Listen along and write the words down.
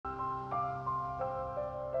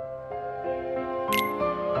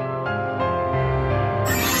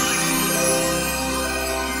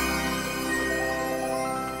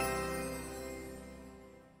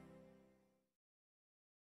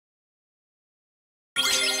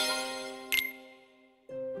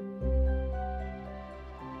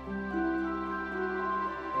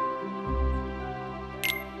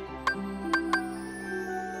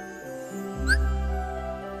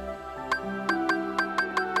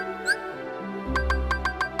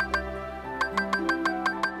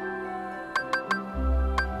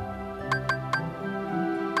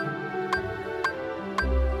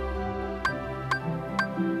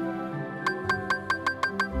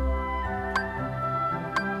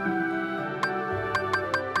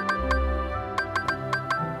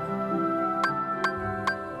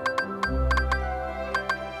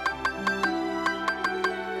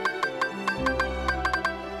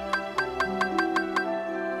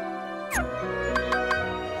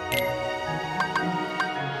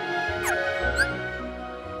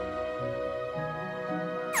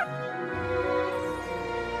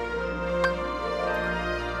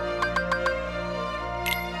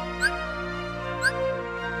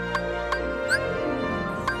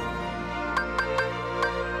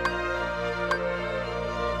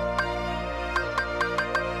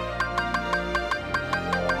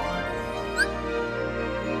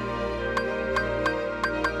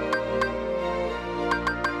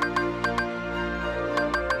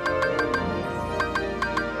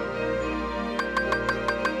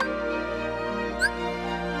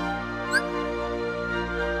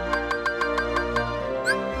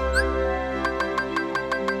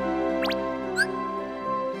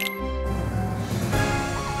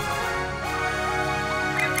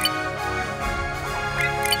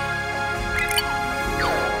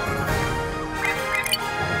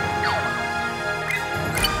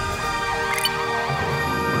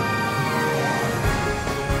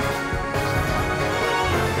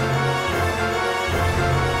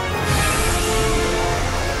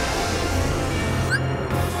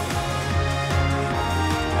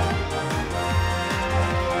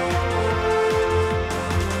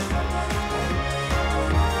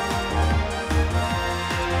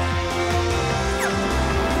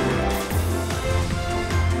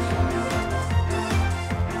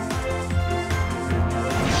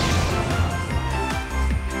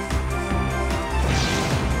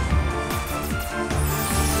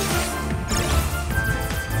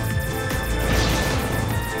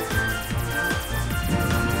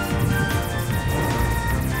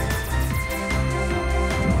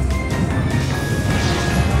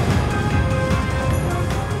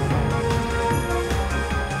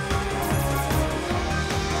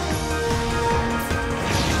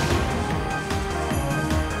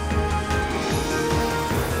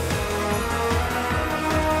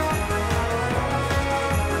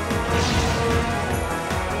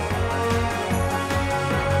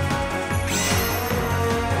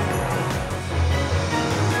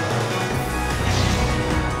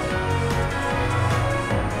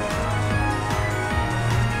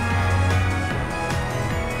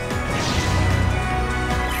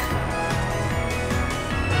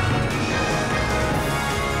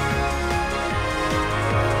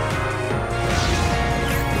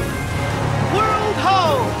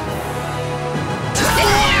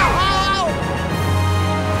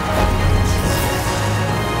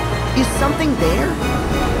something there?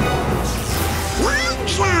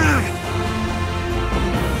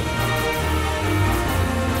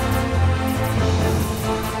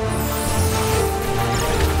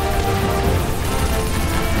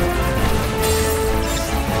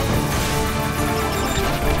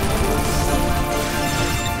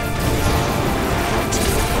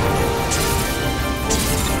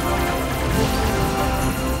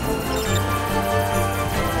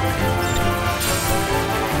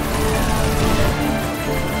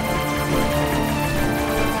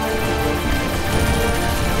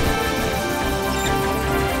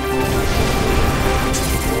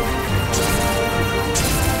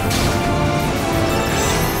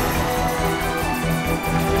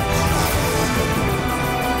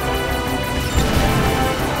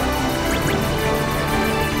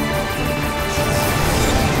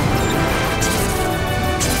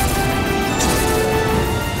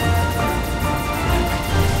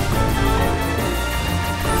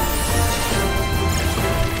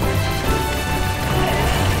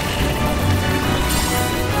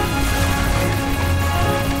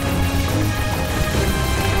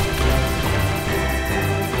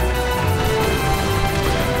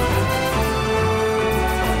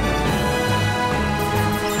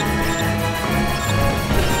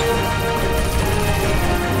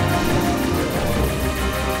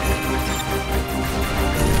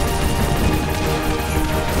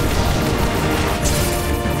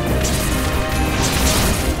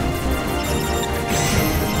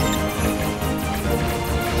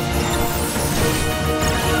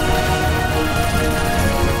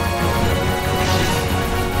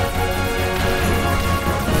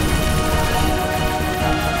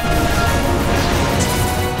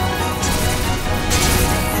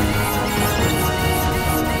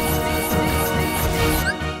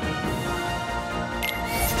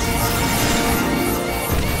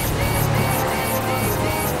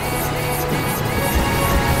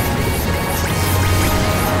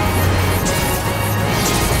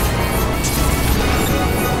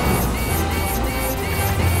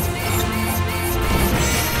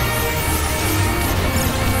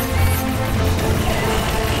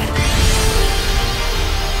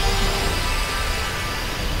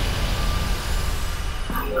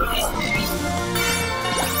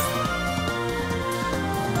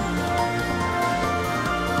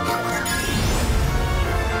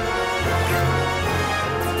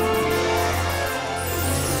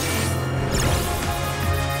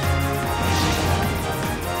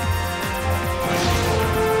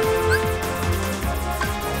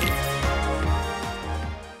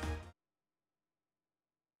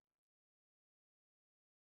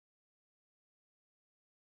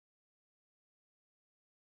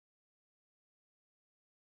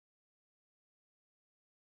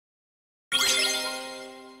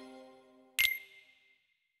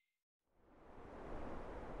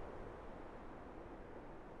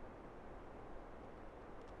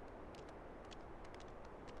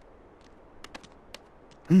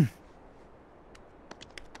 Danger!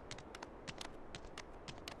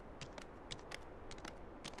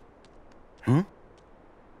 Huh?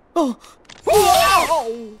 Oh!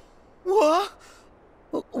 Whoa! What?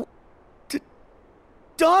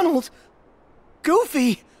 Donald!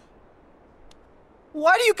 Goofy!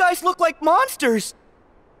 Why do you guys look like monsters?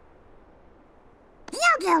 You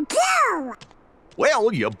do too!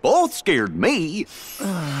 Well, you both scared me.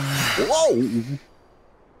 Whoa!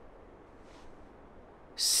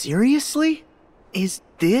 Seriously? Is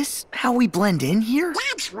this how we blend in here?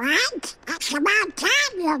 That's right! It's about time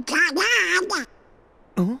you got on!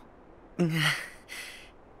 Oh?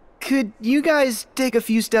 Could you guys take a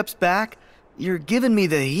few steps back? You're giving me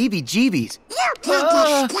the heebie-jeebies. You take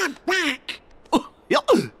a step back! Yeah,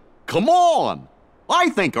 come on! I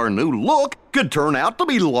think our new look could turn out to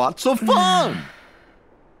be lots of fun.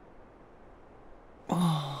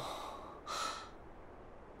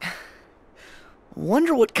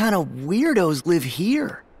 Wonder what kind of weirdos live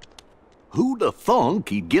here. Who'da thunk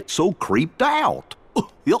he'd get so creeped out?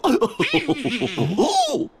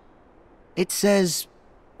 It says,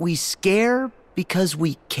 we scare because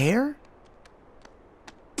we care?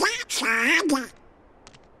 That's odd!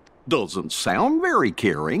 Doesn't sound very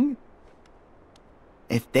caring.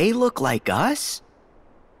 If they look like us,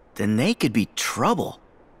 then they could be trouble.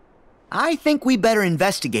 I think we better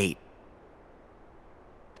investigate.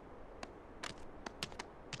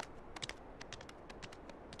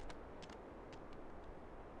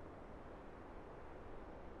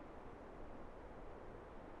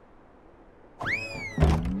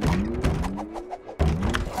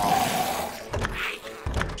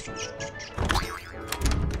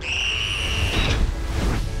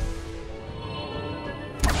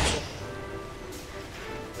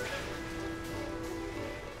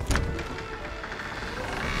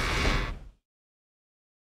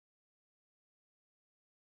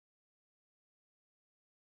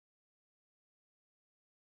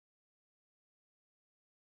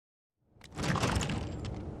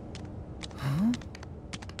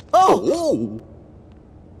 Oh!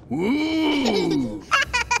 Ooh.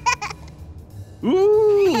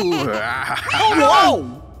 Ooh.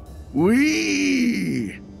 Whoa!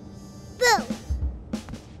 Wee. Boo!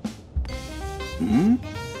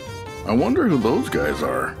 I wonder who those guys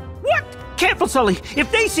are. What? Careful, Sully. If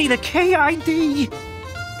they see the KID.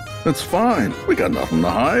 It's fine. We got nothing to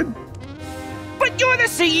hide. But you're the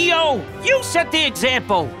CEO. You set the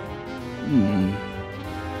example.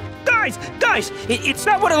 Guys, it's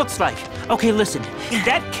not what it looks like. Okay, listen.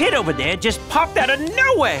 That kid over there just popped out of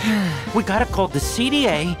nowhere. We gotta call the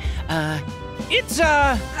CDA. It's,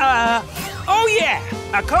 oh yeah,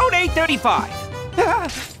 a code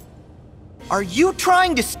 835. Are you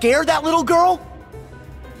trying to scare that little girl?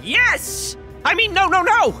 Yes! I mean, no.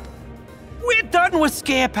 We're done with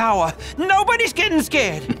scare power. Nobody's getting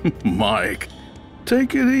scared. Mike,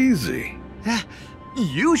 take it easy.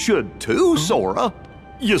 You should too, Sora.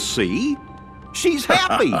 You see? She's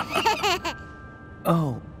happy.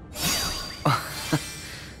 Oh.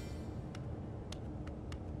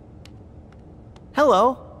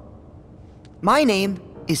 Hello. My name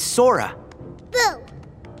is Sora. Boo!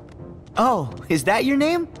 Oh, is that your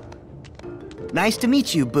name? Nice to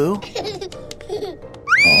meet you, Boo.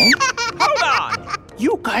 Hold on!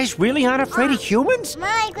 You guys really aren't afraid of humans?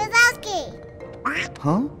 Mike Wazowski!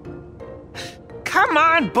 Huh? Come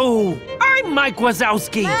on, Boo! I'm Mike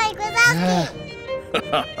Wazowski! Mike Wazowski!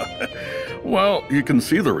 Well, you can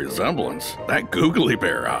see the resemblance. That googly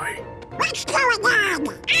bear eye. What's going on?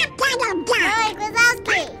 I'm gonna die! Mike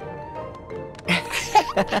Wazowski!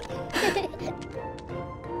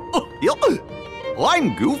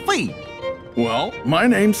 I'm Goofy. Well, my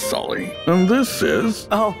name's Sully, and this is...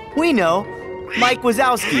 Oh, we know. Mike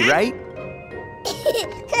Wazowski, right?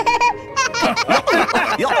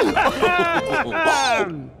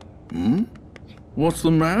 What's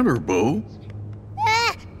the matter, Boo?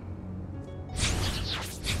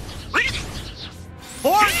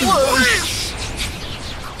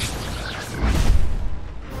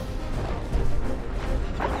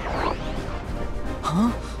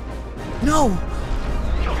 Huh? No!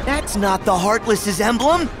 That's not the Heartless's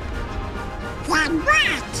emblem! Then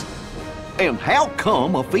what? And how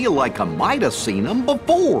come I feel like I might have seen them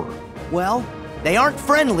before? Well, they aren't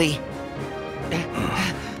friendly.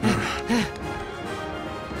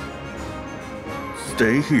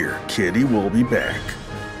 Stay here, kitty. We'll be back.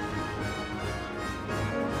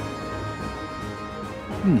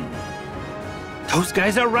 Those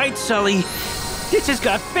guys are right, Sully. This has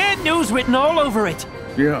got bad news written all over it.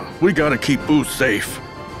 Yeah, we gotta keep Boo safe.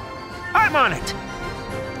 I'm on it.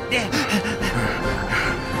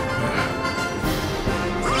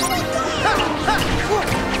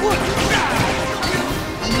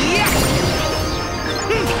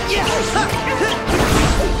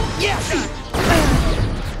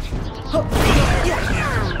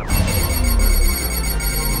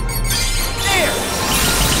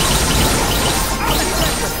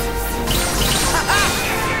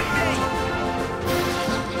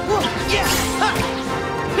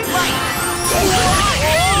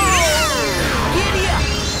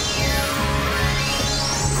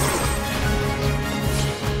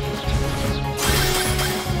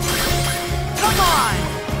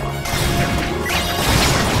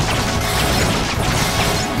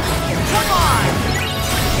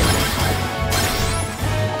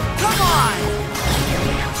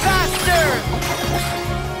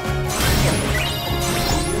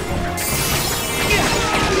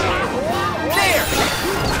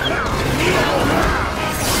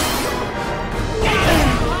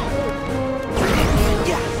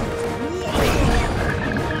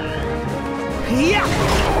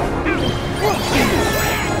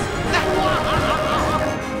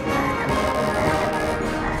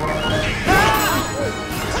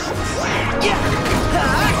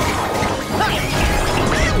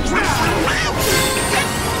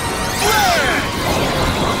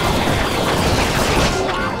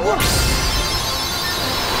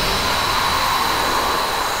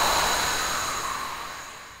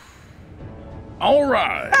 All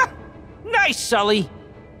right. Nice, Sully.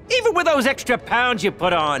 Even with those extra pounds you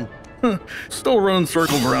put on. Still running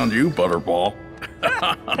circles around you, Butterball.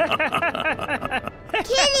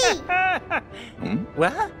 Kitty!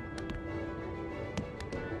 What?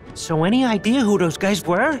 So any idea who those guys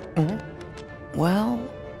were? Well,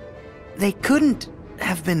 they couldn't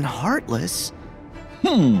have been heartless.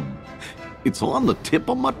 It's on the tip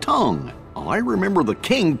of my tongue. I remember the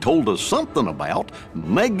king told us something about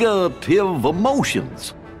negative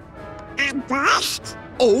emotions. I'm first?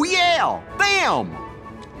 Oh yeah, them!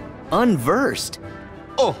 Unversed.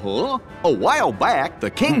 Uh-huh. A while back,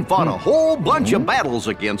 the king fought a whole bunch of battles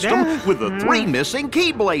against them with the 3 missing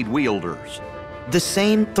Keyblade wielders. The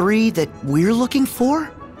same 3 that we're looking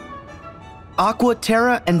for? Aqua,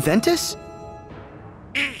 Terra, and Ventus?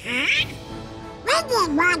 We need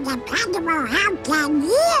more dependable help than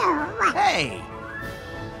you. Hey!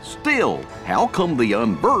 Still, how come the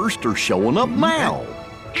Unversed are showing up now?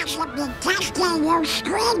 I should be testing your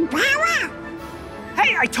screen power.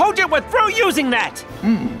 Hey, I told you we're through using that!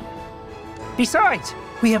 Besides,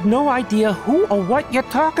 we have no idea who or what you're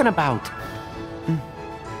talking about.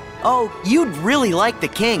 Oh, you'd really like the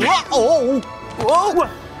king. Uh-oh! Whoa!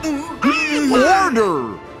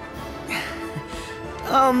 Order!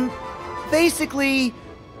 Basically,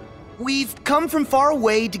 we've come from far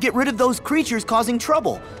away to get rid of those creatures causing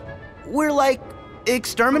trouble. We're like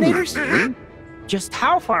exterminators? Just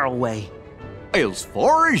how far away? As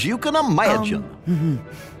far as you can imagine.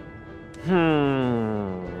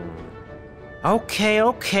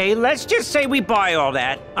 Okay, let's just say we buy all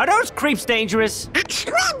that. Are those creeps dangerous?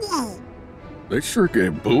 Extremely. They sure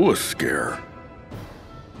gave Boo a scare.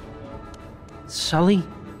 Sully,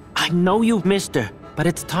 I know you've missed her, but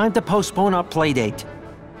it's time to postpone our playdate.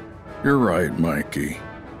 You're right, Mikey.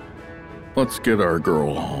 Let's get our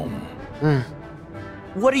girl home.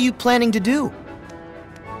 What are you planning to do?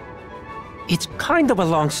 It's kind of a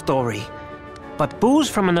long story, but Boo's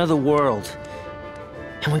from another world,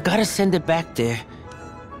 and we gotta send it back there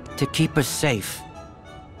to keep her safe.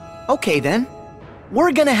 Okay then.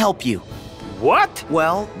 We're gonna help you. What?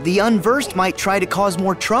 Well, the Unversed might try to cause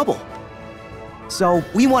more trouble. So,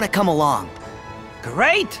 we want to come along.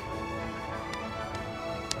 Great!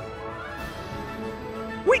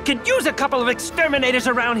 We could use a couple of exterminators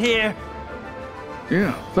around here.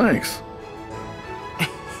 Yeah, thanks.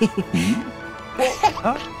 Always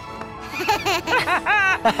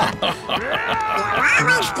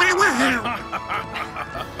gotta help.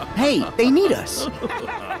 Hey, they need us.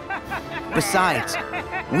 Besides,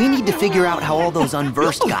 we need to figure out how all those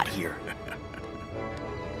Unversed got here.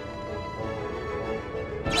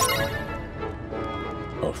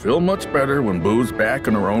 I'll feel much better when Boo's back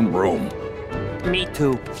in her own room. Me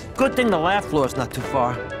too. Good thing the lab floor's not too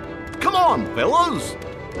far. Come on, fellas!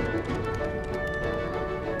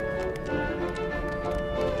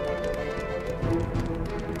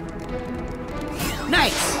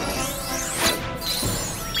 Nice!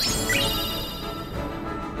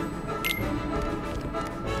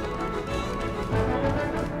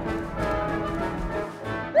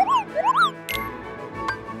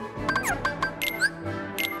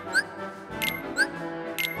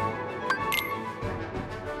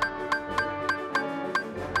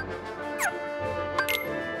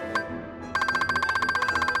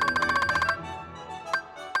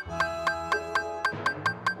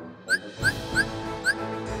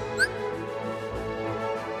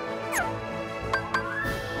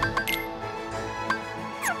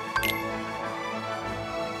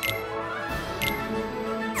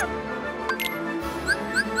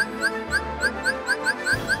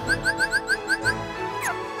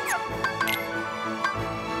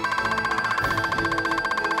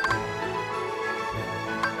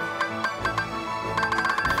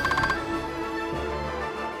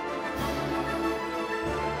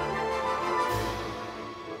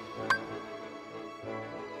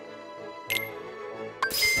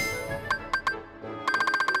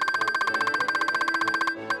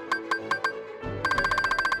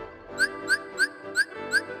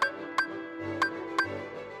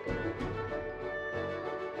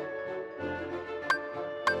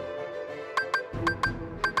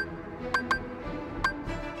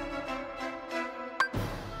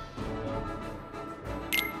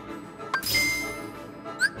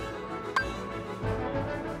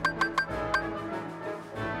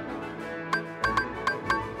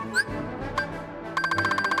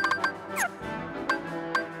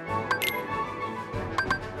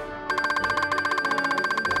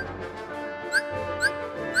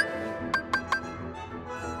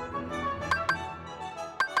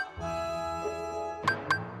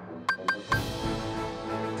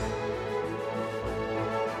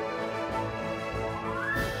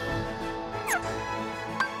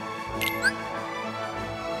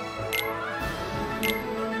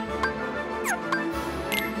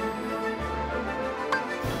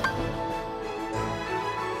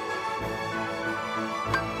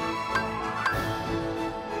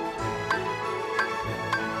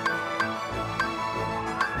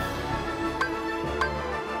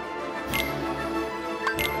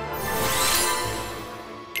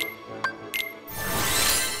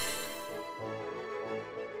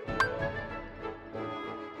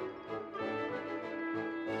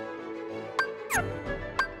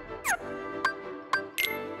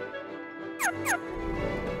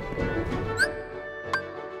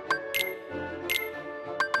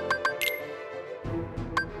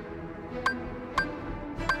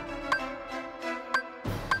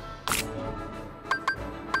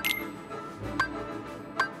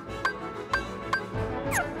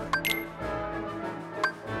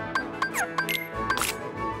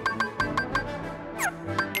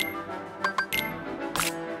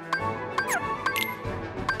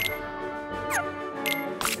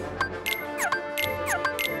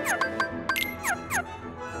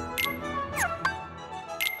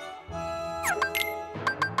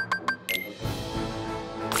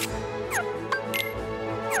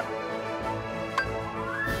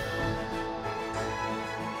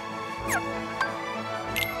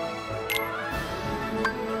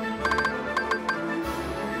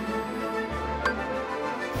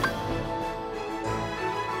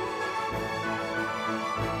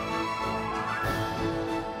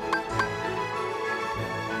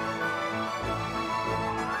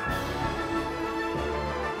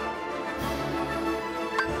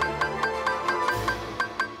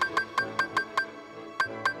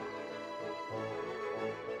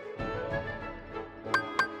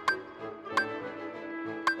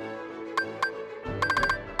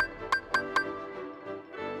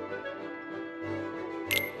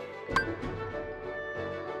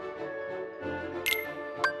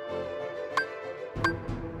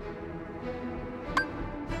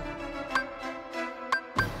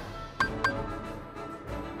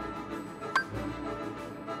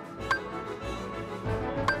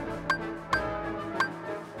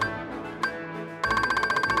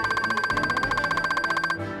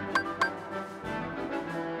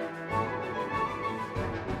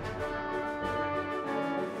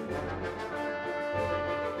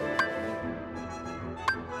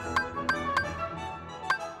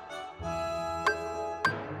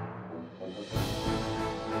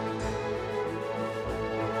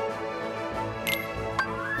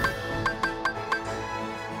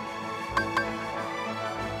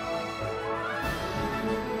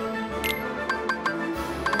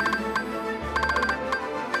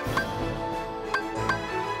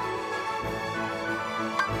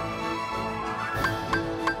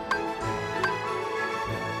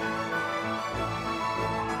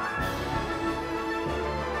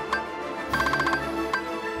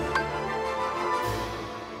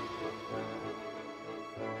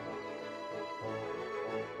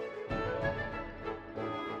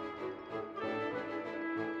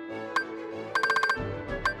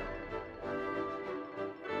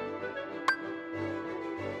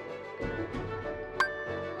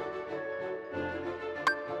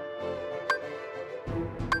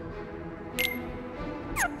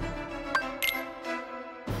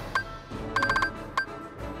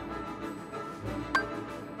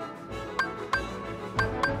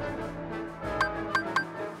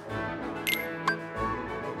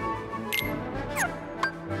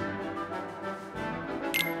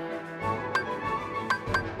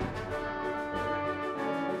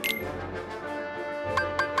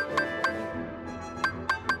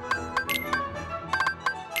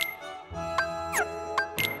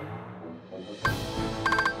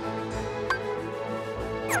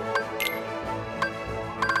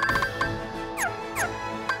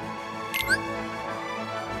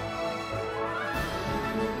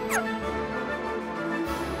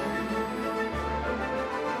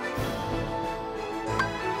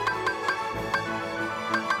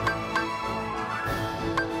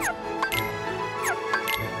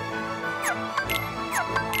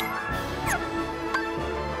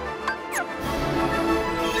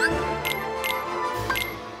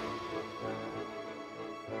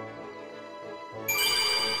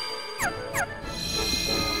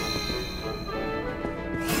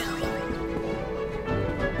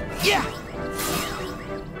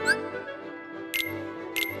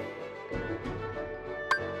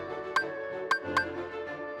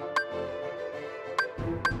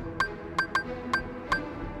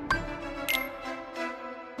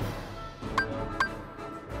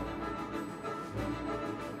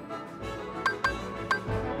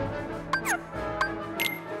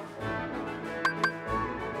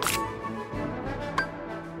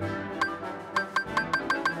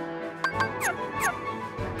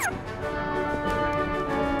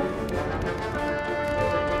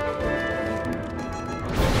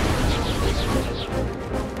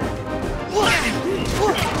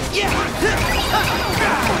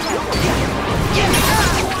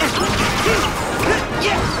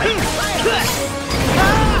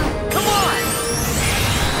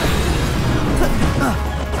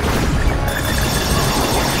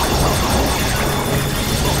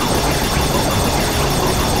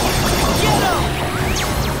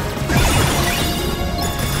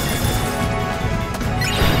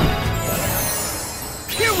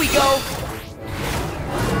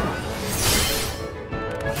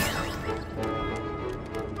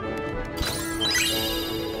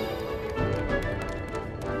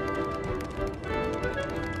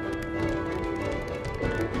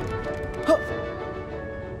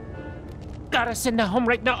 Gotta send her home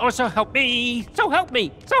right now, or so help me! So help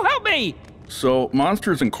me! So help me! So,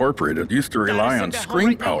 Monsters Incorporated used to rely on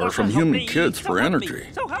screen power from human kids for energy.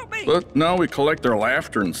 So help me! But now we collect their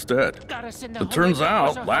laughter instead. Gotta send her It home turns right now, or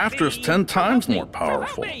so out help laughter is me. 10 So help times me. more So help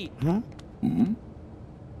powerful. me.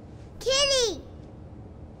 Kitty!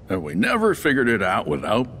 And we never figured it out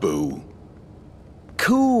without Boo.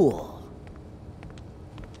 Cool.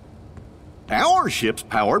 Our ship's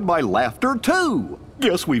powered by laughter, too.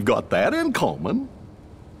 Guess we've got that in common.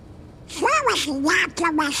 So is the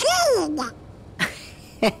laughter machine!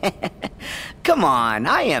 Come on,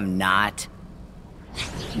 I am not.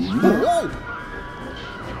 Whoa!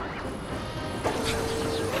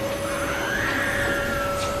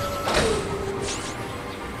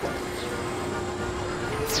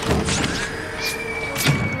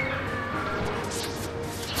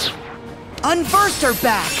 Unversed her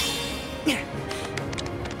back!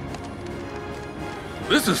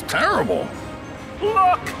 This is terrible.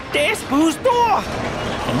 Look! There's Boo's door!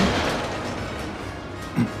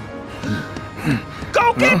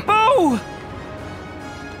 Go get Boo!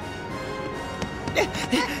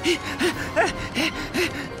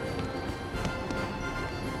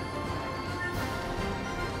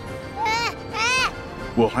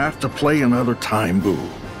 We'll have to play another time, Boo.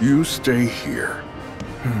 You stay here.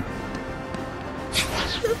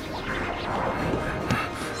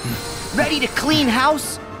 Ready to clean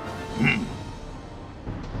house?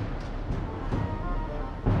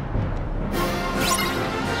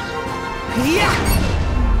 Yeah!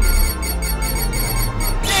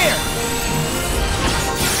 There!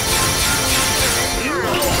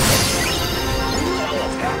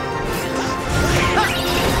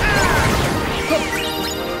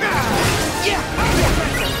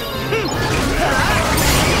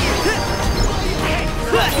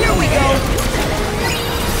 Here we go!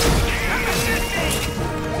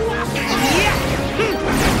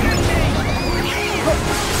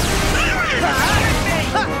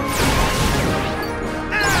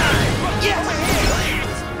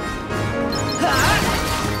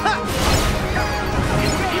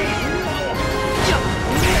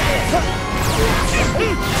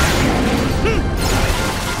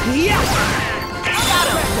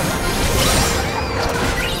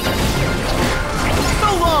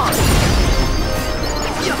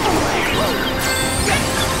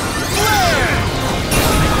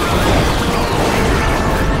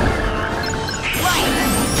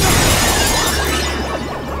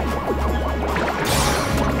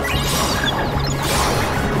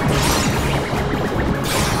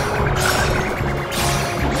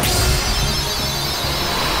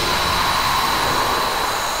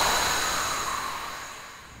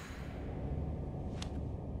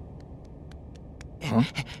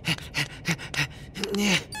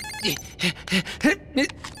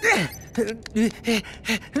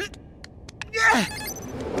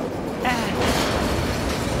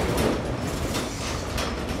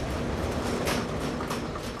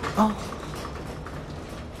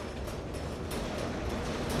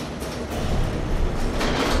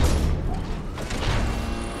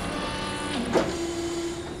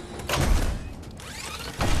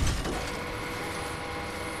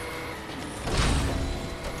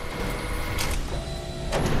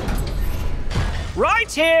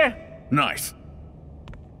 Right here! Nice.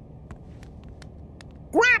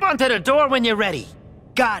 Grab onto the door when you're ready.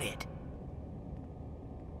 Got it.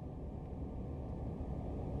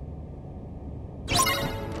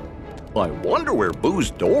 I wonder where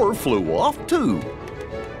Boo's door flew off to.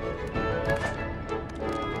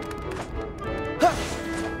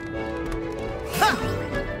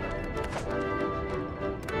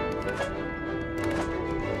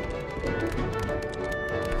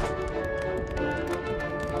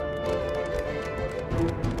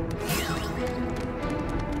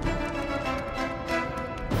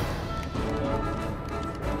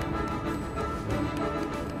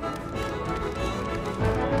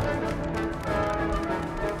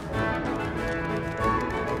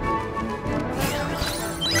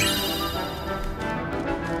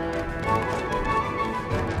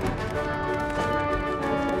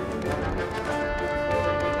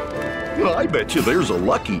 I bet you there's a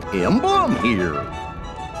lucky emblem here.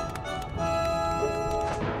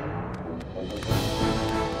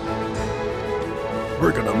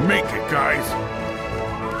 We're gonna make it, guys.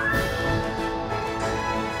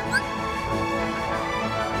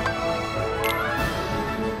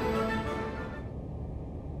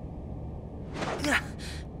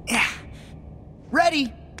 Ready?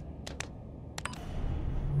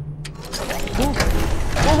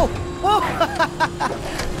 Whoa! Whoa!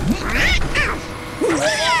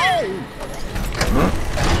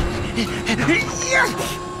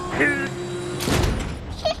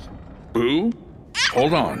 Boo?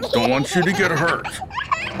 Hold on. Don't want you to get hurt.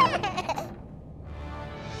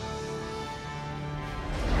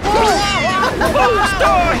 Boo's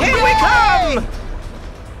door, here we come!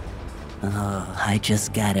 Oh, I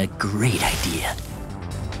just got a great idea.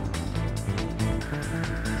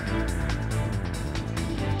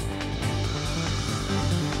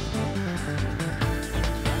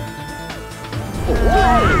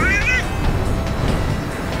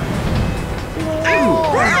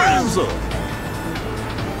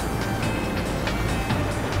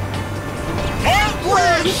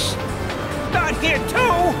 Not here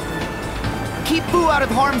too! Keep Boo out of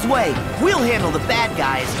harm's way. We'll handle the bad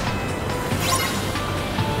guys.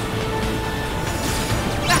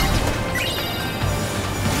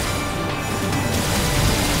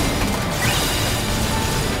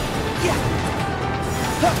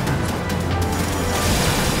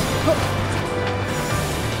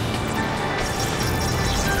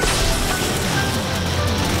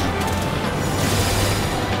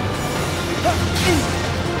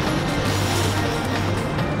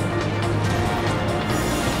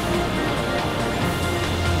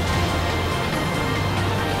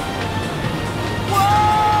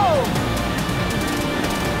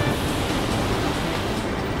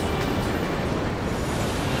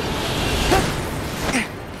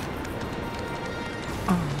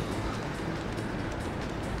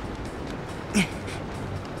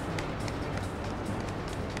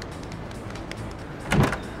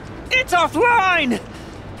 It's offline!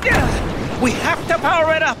 We have to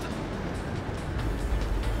power it up!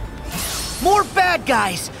 More bad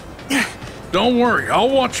guys! Don't worry, I'll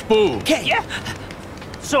watch Boo. Okay. Yeah!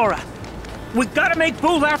 Sora, we gotta make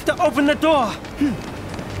Boo laugh to open the door!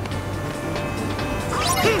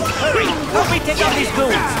 Hurry! Help me take out these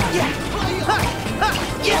goons!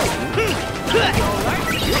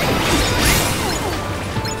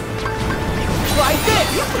 Try this!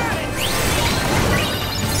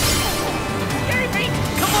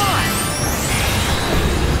 Come on!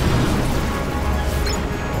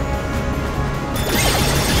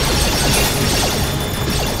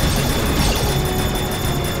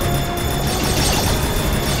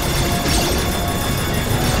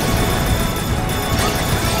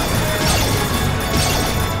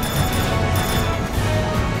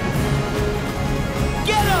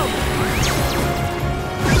 Get him!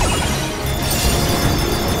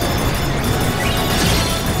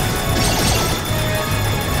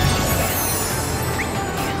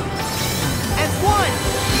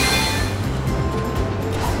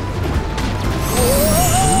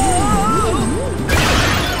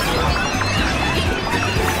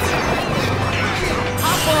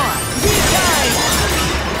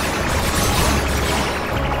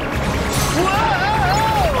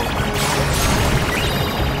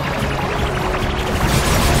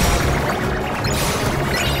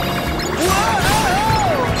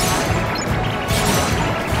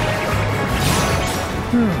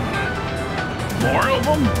 More of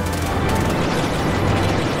them?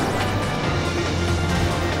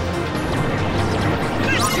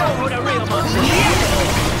 Let's show who the real monster is!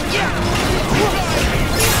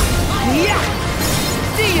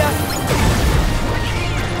 See ya!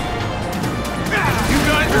 You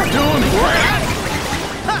guys are doing great!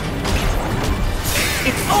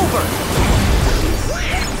 It's over!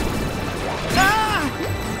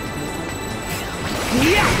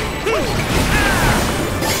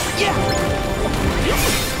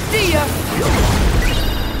 See ya!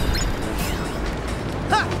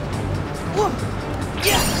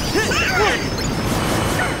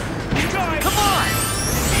 Come on!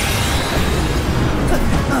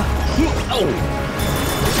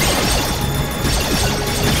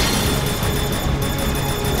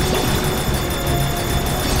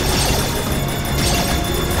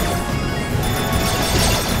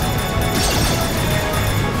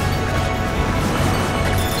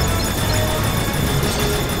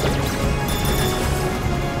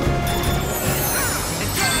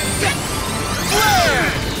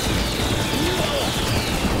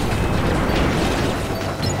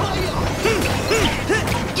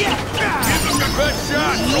 Good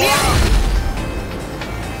shot,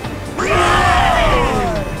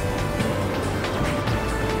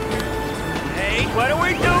 Hey, what are we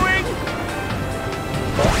doing?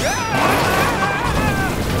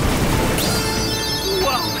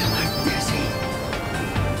 Whoa, am I dizzy?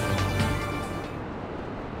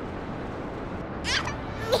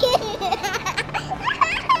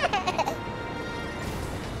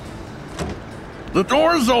 The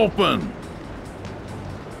door's open!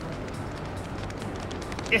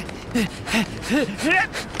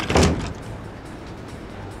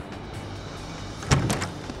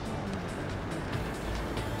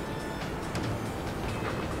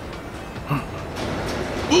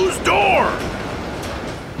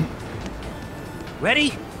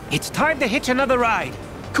 Ready? It's time to hitch another ride.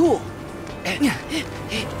 Cool. We have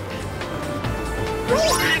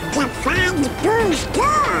to find Boo's door.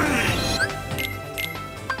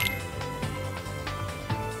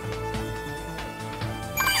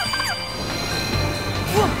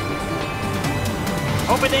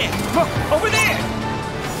 Over there! Look! Over there!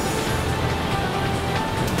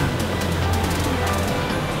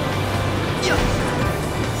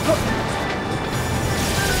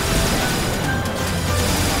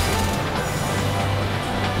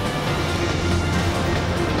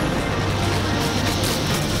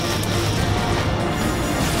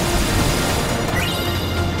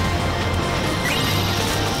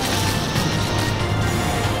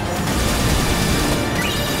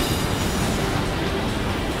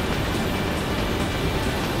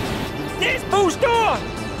 There's Boo's door!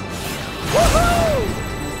 Woohoo!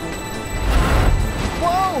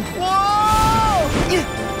 Whoa! Whoa!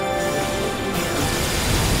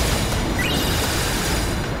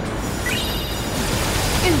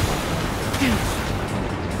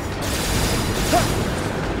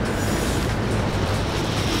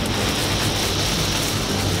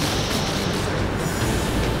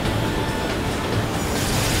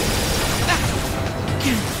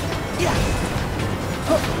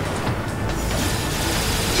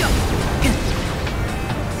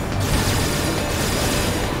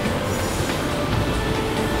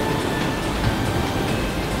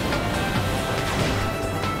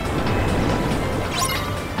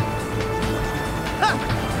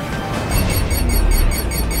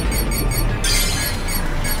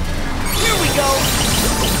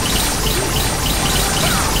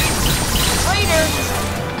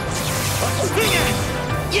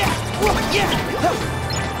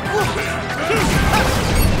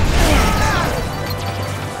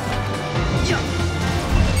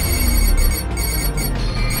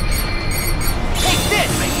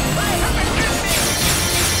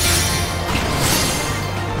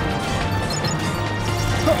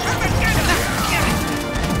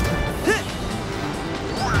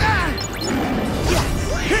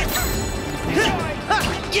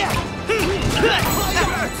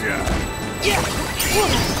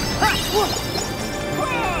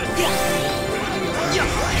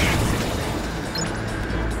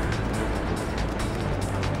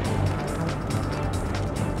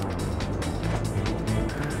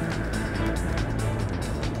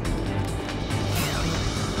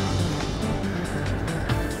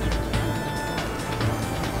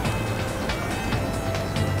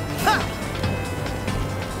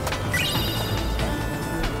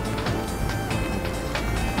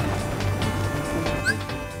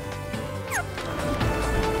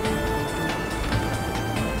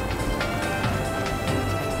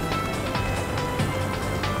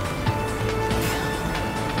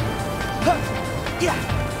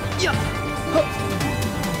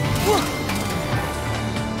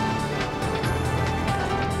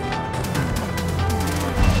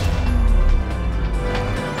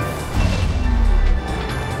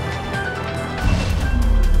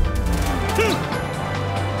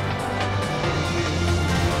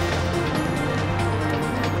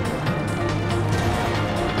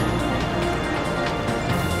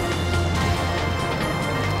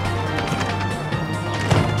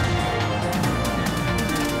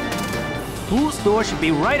 Boo's door should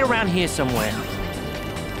be right around here somewhere.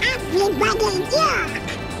 Everybody look!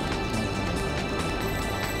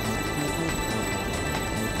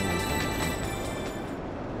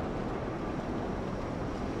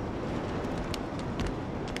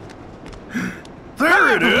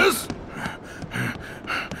 There it is!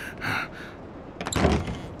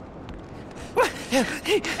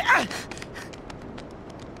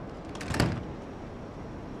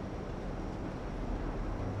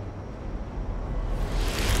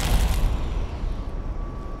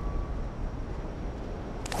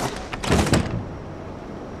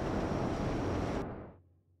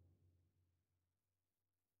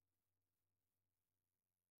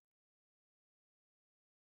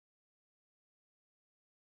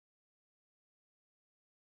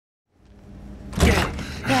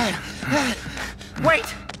 Wait!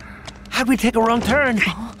 How'd we take a wrong turn?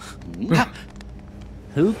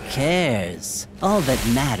 Who cares? All that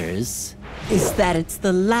matters is that it's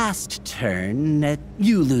the last turn that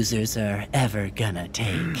you losers are ever gonna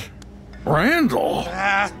take. Randall!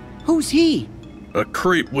 Who's he? A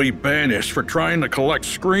creep we banished for trying to collect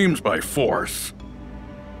screams by force.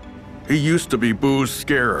 He used to be Boo's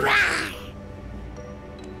scarer.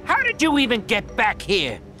 How did you even get back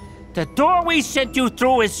here? The door we sent you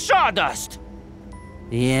through is sawdust!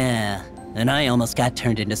 Yeah, and I almost got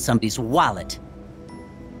turned into somebody's wallet.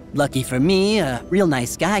 Lucky for me, a real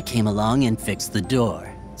nice guy came along and fixed the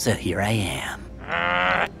door. So here I am.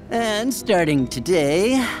 And starting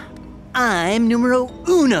today, I'm numero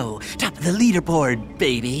uno, top of the leaderboard,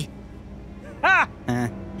 baby. Ha!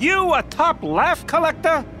 You a top laugh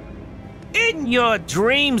collector? In your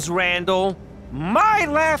dreams, Randall, my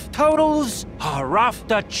laugh totals are off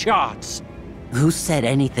the charts. Who said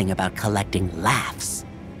anything about collecting laughs?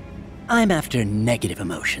 I'm after negative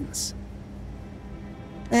emotions.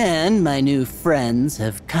 And my new friends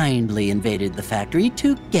have kindly invaded the factory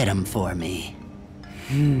to get 'em for me.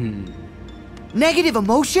 Negative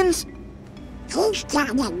emotions? He's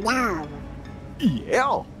gotta know.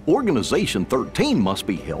 Yeah, Organization 13 must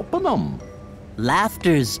be helping them.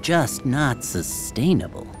 Laughter's just not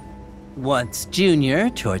sustainable. Once Junior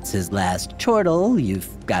torts his last chortle, you've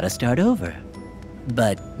gotta start over.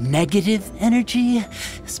 But negative energy,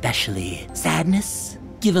 especially sadness,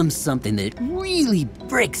 give them something that really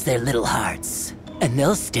breaks their little hearts. And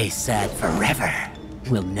they'll stay sad forever.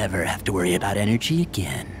 We'll never have to worry about energy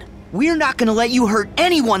again. We're not gonna let you hurt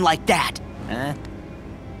anyone like that! Huh?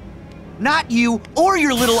 Not you or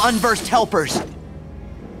your little unversed helpers!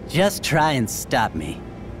 Just try and stop me.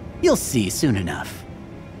 You'll see soon enough.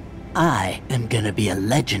 I am gonna be a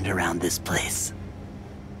legend around this place.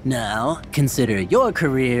 Now, consider your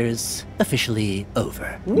careers officially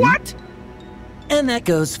over. What? And that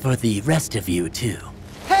goes for the rest of you, too.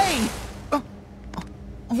 Hey!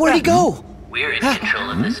 Where'd he go? We're in control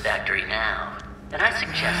of this factory now, and I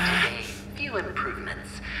suggested a few improvements.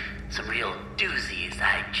 Some real doozies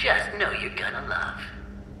I just know you're gonna love.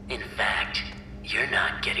 In fact, you're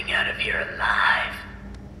not getting out of here alive.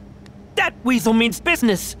 That weasel means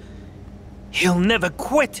business. He'll never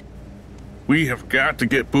quit. We have got to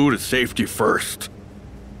get Boo to safety first.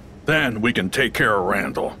 Then we can take care of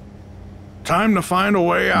Randall. Time to find a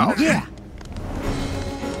way out. Yeah.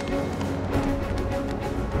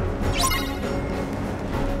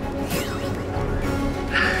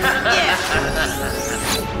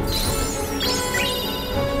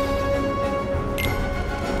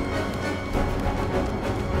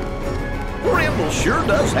 Randall sure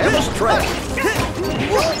does have us trapped. We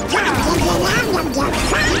got to get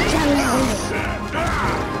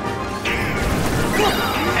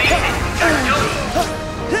out of the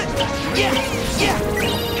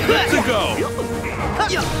factory. Let's go.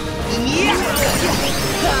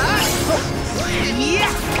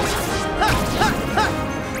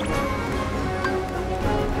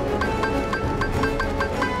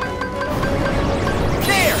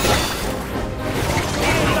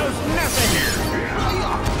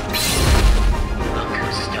 Look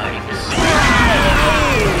who's starting to see.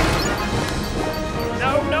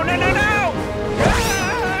 No, no, no, no, no!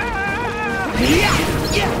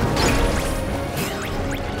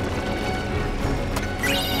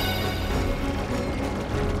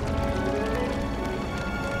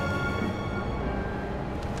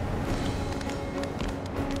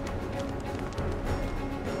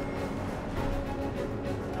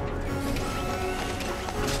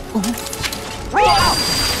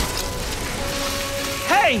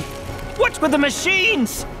 Hey! What's with the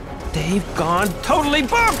machines? They've gone totally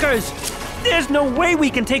bonkers! There's no way we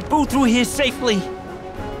can take Boo through here safely.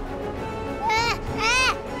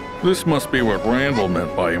 This must be what Randall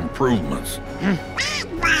meant by improvements.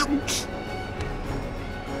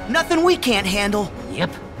 Nothing we can't handle.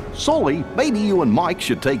 Yep. Sully, maybe you and Mike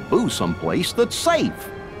should take Boo someplace that's safe.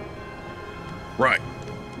 Right.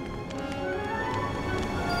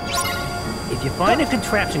 If you find a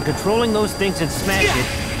contraption controlling those things and smash it,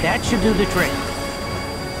 that should do the trick.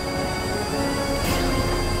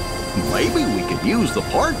 Maybe we could use the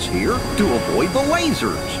parts here to avoid the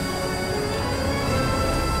lasers.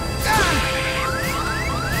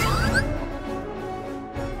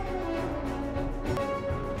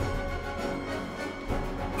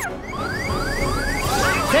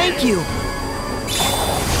 Thank you!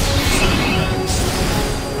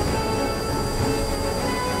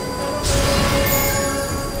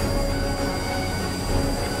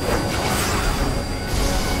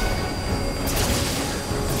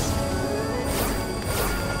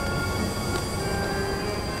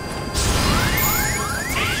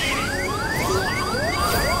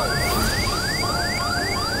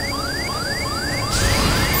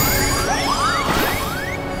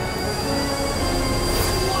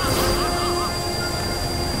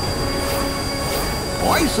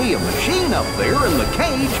 I see a machine up there in the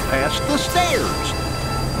cage past the stairs.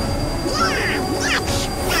 Yeah, let's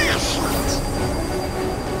smash it.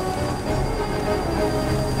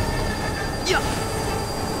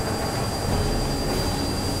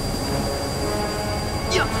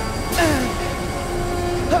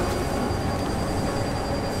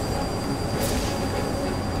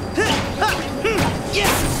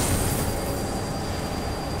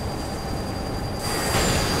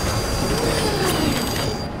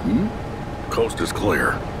 coast is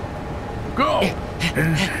clear. Go! Yeah,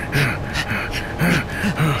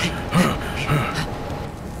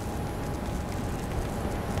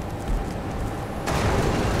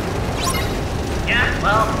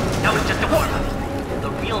 well, that was just a warm-up.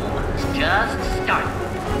 The real one's just starting.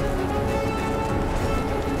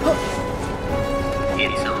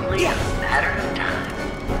 It's only a matter of time.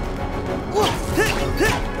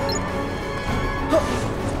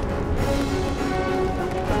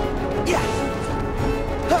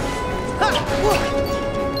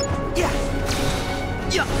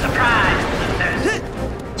 Surprise,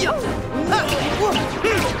 losers!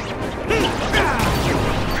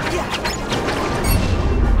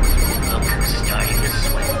 Look who's starting to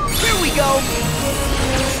swim. Here we go!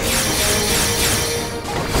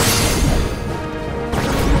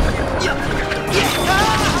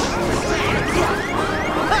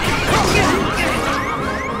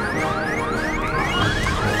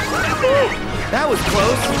 That was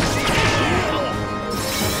close.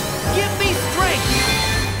 Give me strength!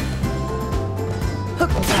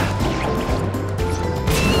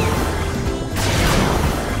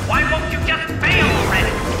 Why won't you just fail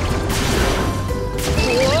already?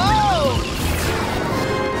 Whoa!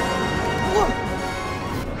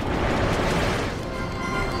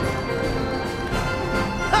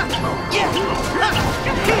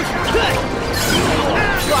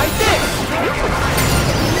 Try this!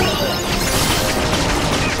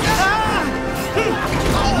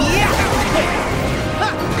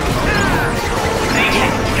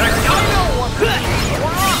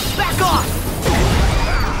 Back off!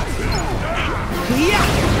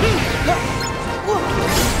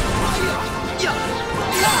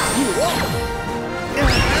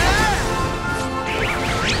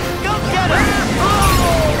 Go get him!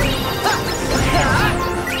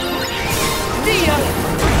 See ya!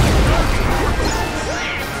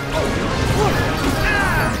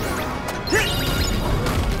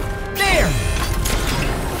 There!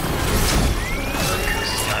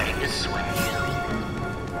 Who's starting to swim?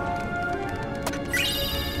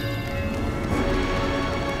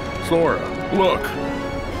 Sora, look.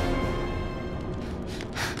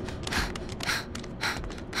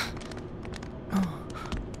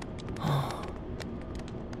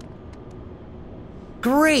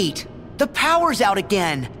 Great! The power's out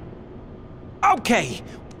again! Okay,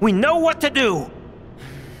 we know what to do.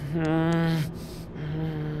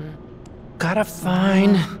 Gotta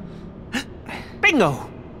find... Bingo!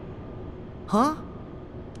 Huh?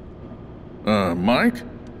 Mike?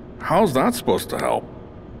 How's that supposed to help?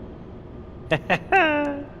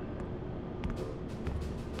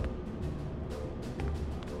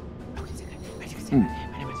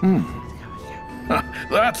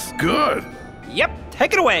 That's good. Yep,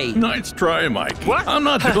 take it away. Nice try, Mike. What? I'm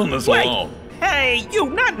not doing this Wait. alone. Hey, you,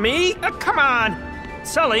 not me. Come on.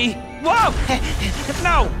 Sully. Whoa.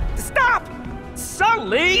 No, stop.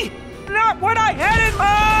 Sully. Not what I had in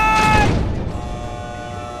mind.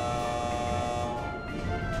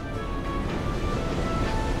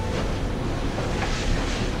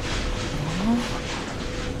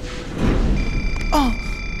 Oh!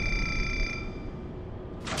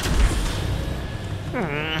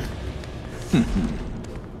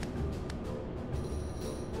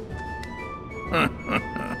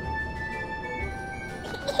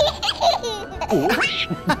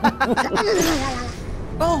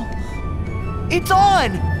 It's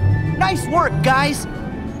on! Nice work, guys!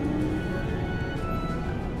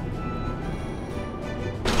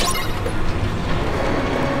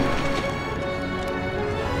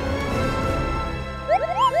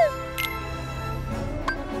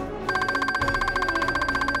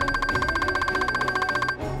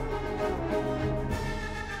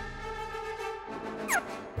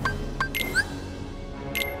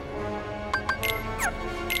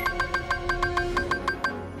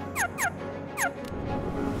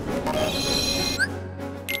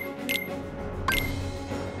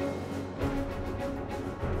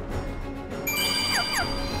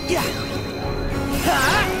 Yeah! Ha!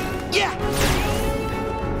 Yeah!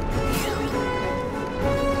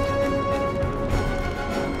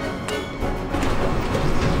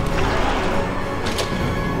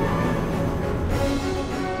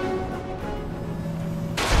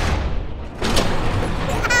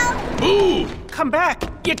 Ooh! Come back.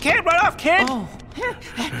 You can't run off, kid. Oh.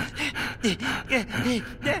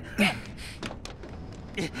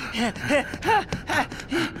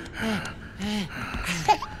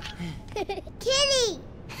 Kitty!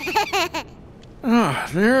 Ah,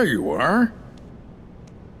 there you are.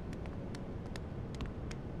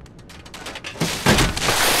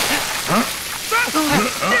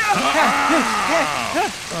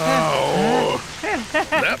 Oh.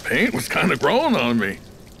 That paint was kind of growing on me.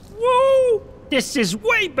 Woo! This is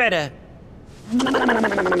way better.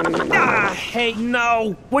 Ah, hey,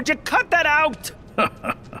 no. Would you cut that out?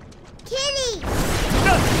 Kitty!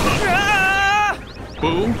 Ah!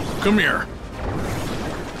 Boo, come here.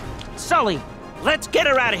 Sully, let's get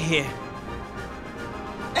her out of here.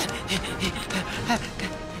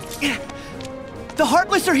 The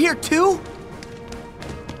Heartless are here too?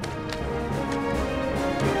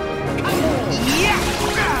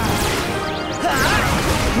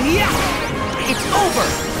 It's over!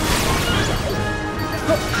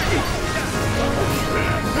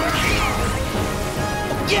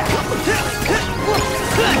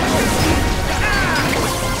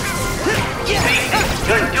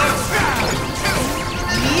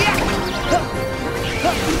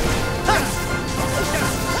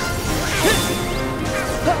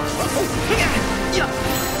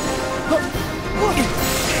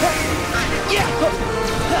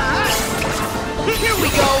 Here we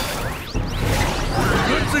go!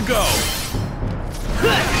 Good to go.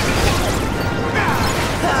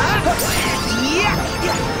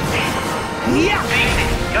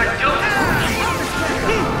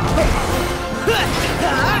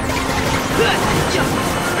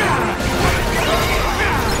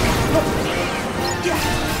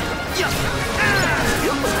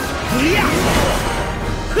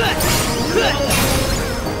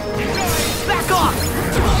 Back off!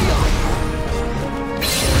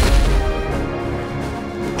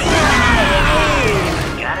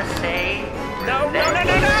 Gotta say, No, no, no,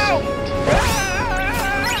 no, no!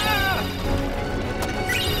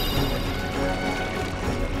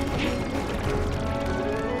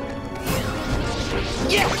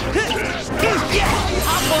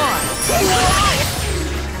 Hop on!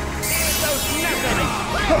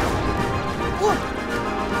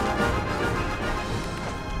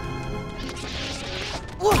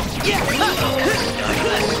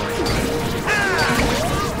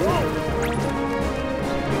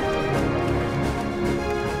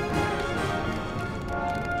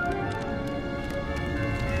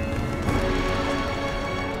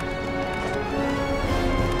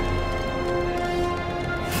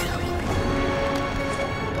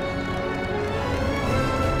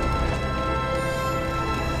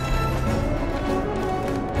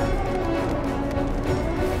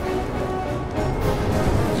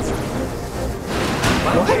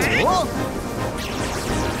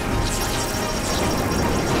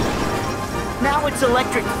 Now it's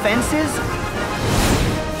electric fences?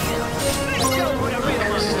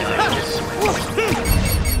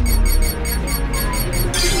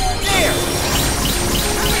 There!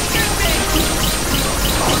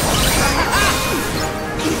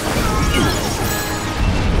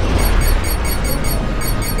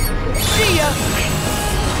 See ya!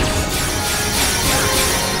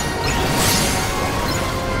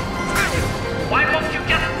 why won't you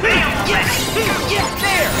just fail? There!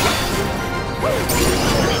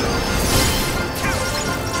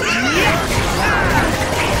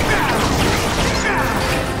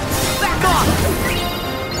 Back off!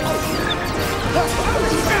 Come on!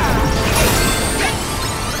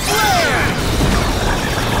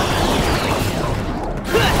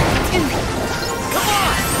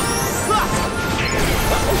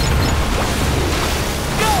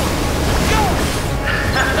 Go! Go!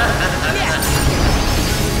 Yes!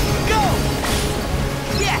 Go!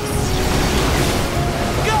 Yes!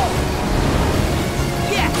 Go!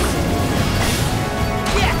 Yes!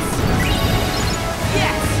 Yes!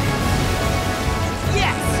 Yes!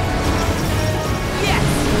 Yes! Yes!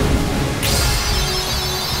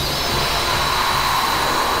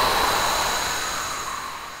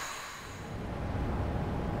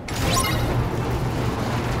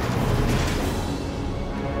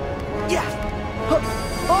 Yeah!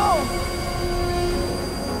 Oh!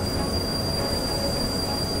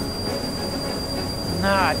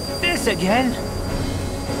 Not this again.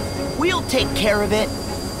 We'll take care of it.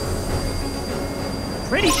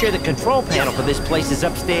 Pretty sure the control panel for this place is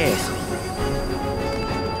upstairs.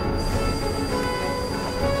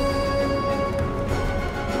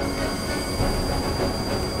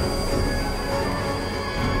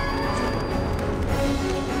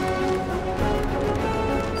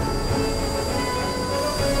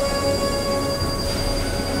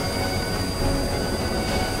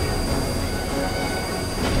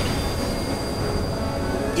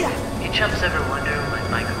 You chumps ever wonder what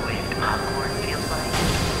microwave popcorn feels like?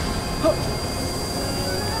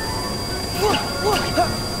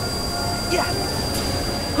 Yeah!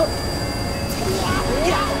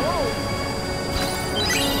 Yeah!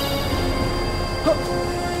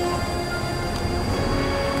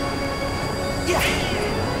 Yeah!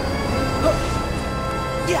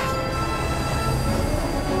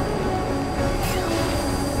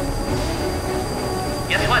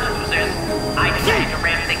 losers. I decided to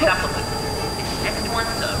ramp things up a little. This next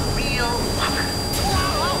one's a real whopper.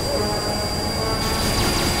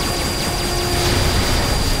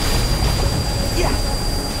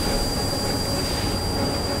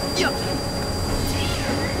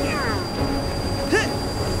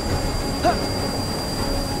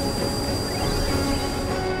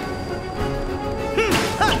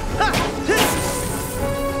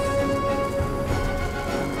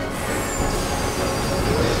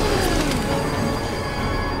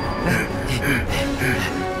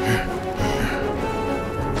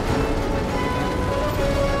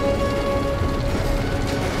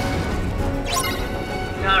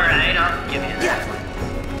 Alright, I'll give you that one.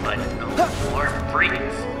 But no more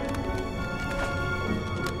freaks.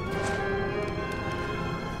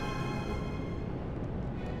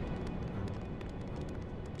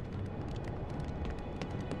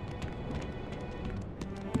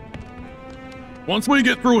 Once we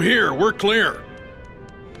get through here, we're clear.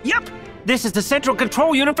 Yep, this is the central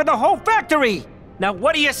control unit for the whole factory. Now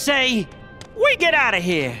what do you say we get out of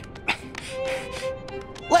here?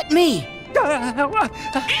 Let me.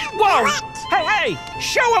 Whoa! Hey,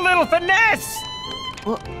 show a little finesse!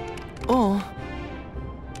 Oh.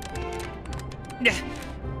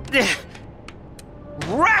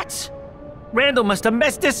 Rats! Randall must have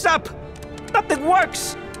messed this up. Nothing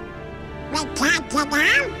works. We can't get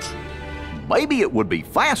out. Maybe it would be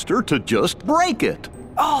faster to just break it.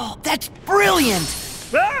 Oh, that's brilliant.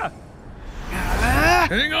 Ah!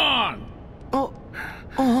 Hang on. Oh.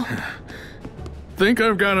 Think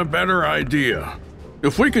I've got a better idea.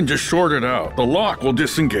 If we can just short it out, the lock will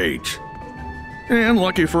disengage. And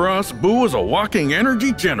lucky for us, Boo is a walking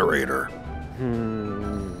energy generator.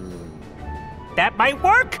 That might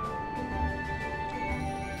work.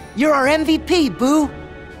 You're our MVP, Boo.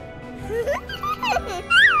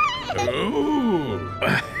 Ooh.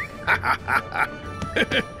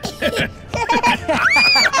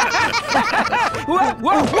 Whoa!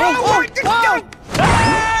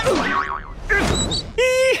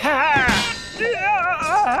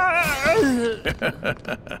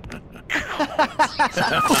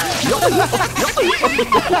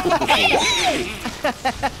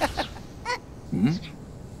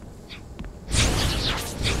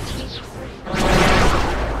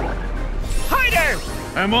 Hider!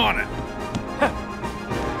 I'm on it.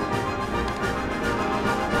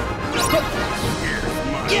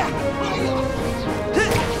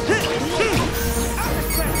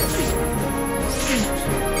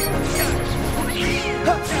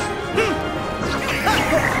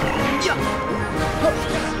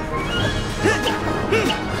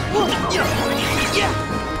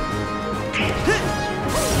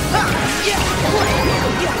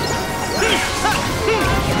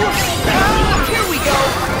 Here we go.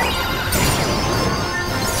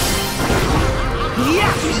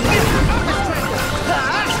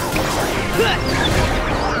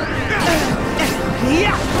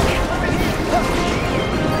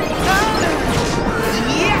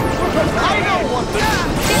 I know what to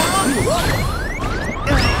do.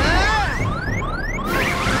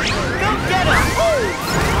 Go get him.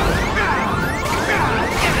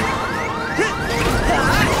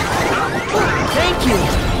 Thank you.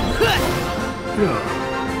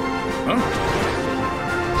 Huh?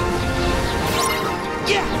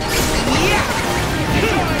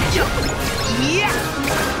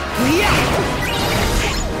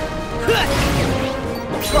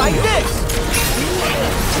 Try this.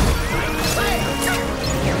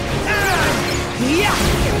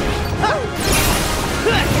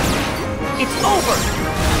 It's over.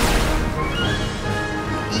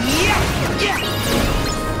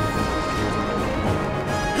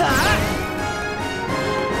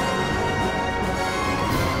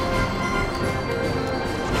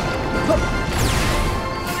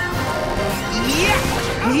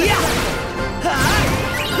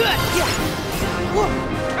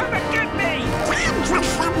 Come and get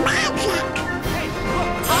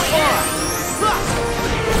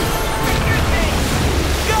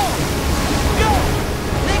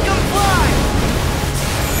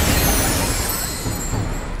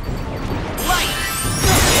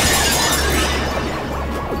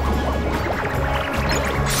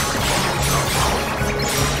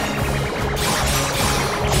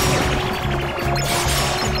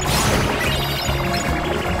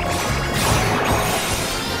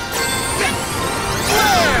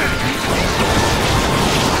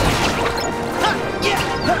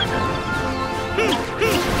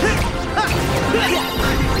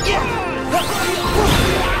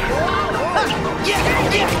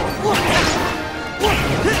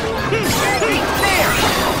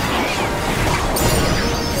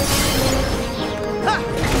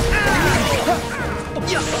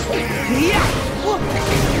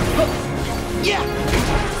I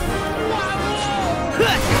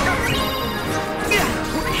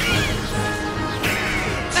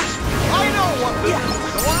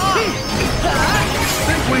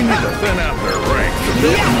think we need to thin out their ranks a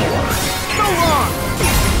bit more.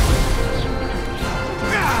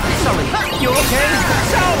 Sully, you okay?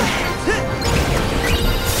 Sully!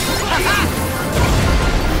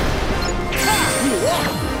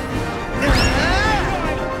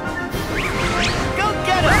 Go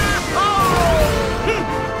get her!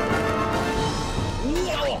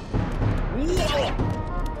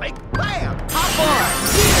 Hey, bam! Hop on!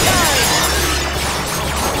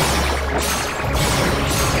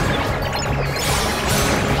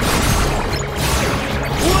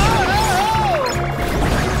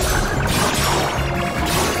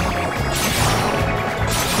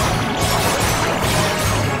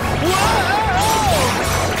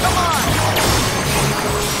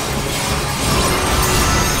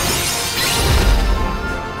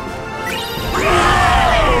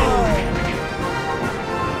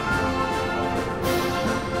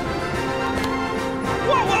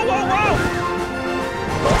 Whoa, whoa, whoa, whoa!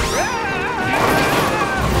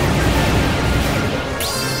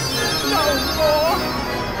 No more!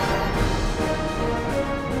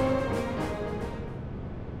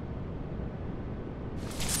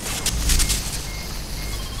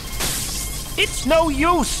 It's no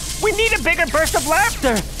use! We need a bigger burst of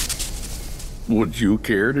laughter! Would you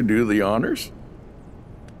care to do the honors?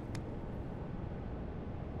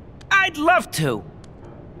 I'd love to!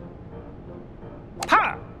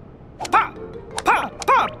 Pa! Pa! Pa! Pa!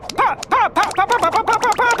 Pa! Pa! Pa! Pa! Pa! Pa! Pa!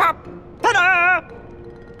 Pa! Pa! Ta-da!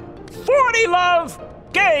 40 love!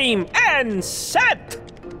 Game and set!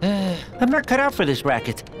 I'm not cut out for this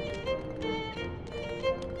racket.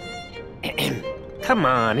 Come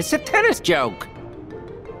on, it's a tennis joke.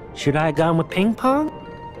 Should I have gone with ping pong?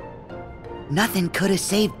 Nothing could have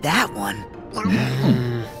saved that one.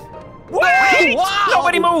 Wait!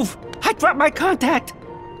 Nobody move! I dropped my contact.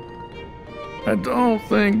 I don't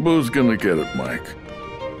think Boo's gonna get it, Mike.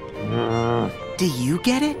 Do you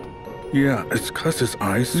get it? Yeah, it's 'cause his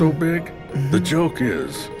eye's so big. The joke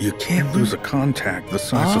is, you can't lose a contact the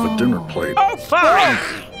size of a dinner plate. Oh, fine!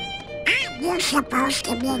 Aren't you supposed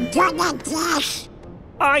to be good at this?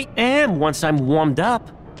 I am once I'm warmed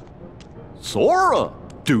up. Sora,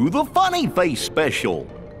 do the funny face special.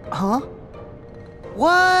 Huh?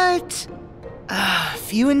 What?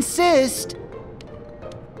 If you insist.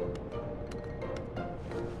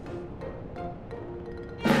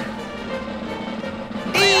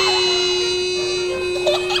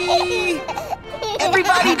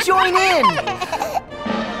 Everybody join in!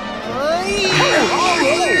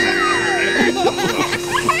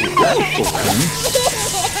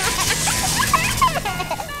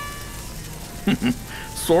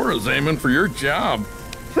 Sora's aiming for your job.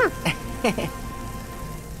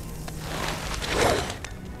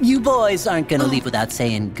 You boys aren't gonna leave without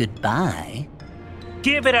saying goodbye.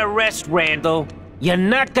 Give it a rest, Randall. You're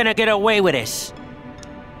not gonna get away with this.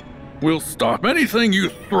 We'll stop anything you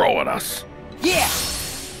throw at us. Yeah!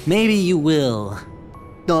 Maybe you will.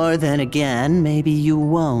 Or then again, maybe you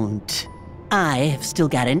won't. I have still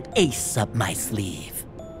got an ace up my sleeve.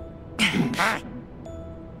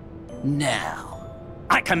 Now,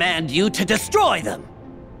 I command you to destroy them!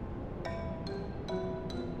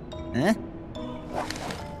 Huh?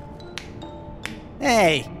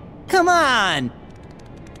 Hey, come on!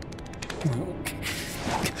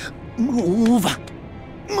 Move!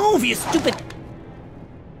 Move, you stupid...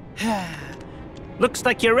 Looks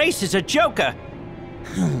like your ace is a joker.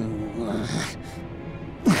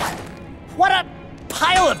 What a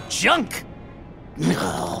pile of junk!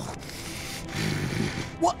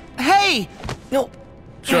 What? Hey! No.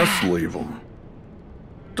 Just leave him.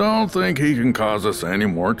 Don't think he can cause us any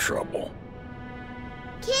more trouble.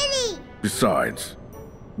 Kitty! Besides,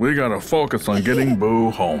 we gotta focus on getting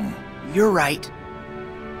Boo home. You're right.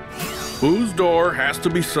 Boo's door has to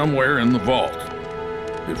be somewhere in the vault.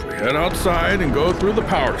 If we head outside and go through the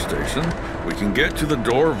power station, we can get to the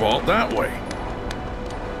door vault that way.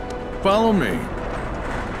 Follow me.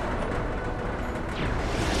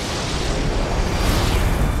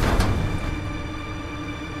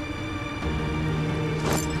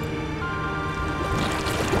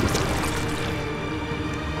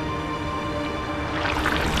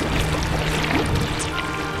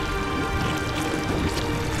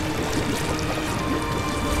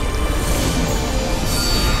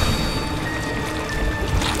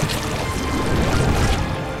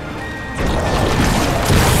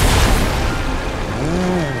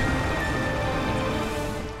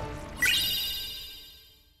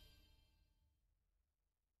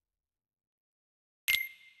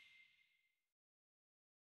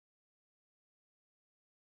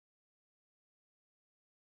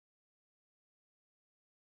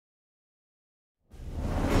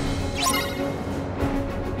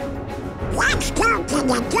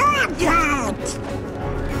 the door vault.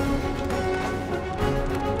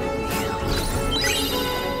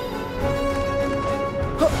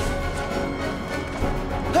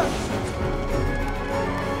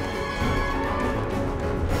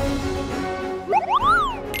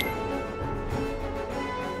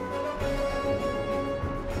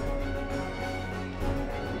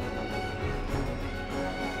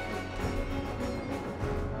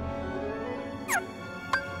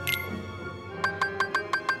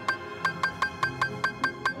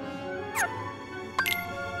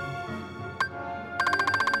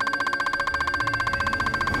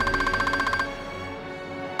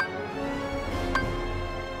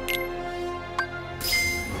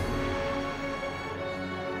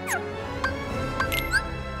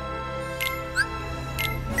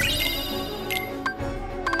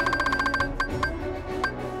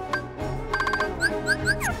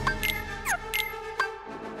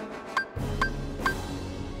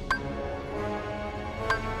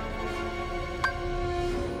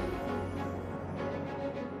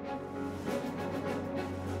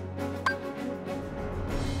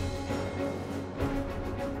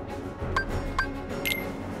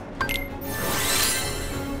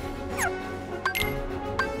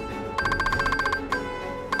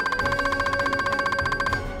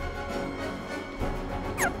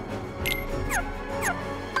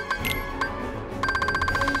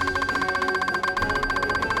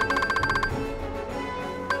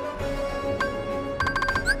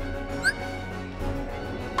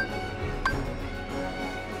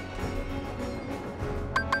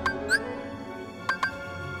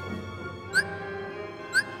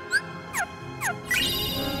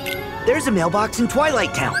 There's a mailbox in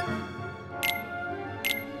Twilight Town.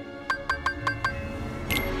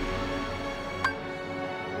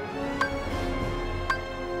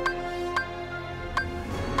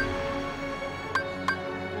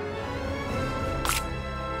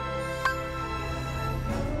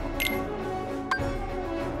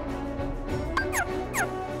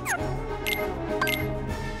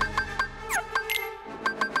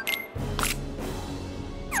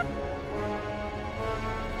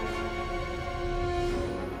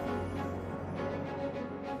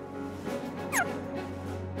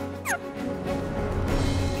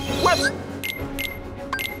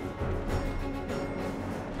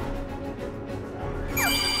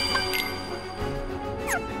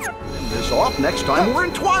 This off next time we're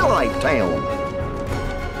in Twilight Town.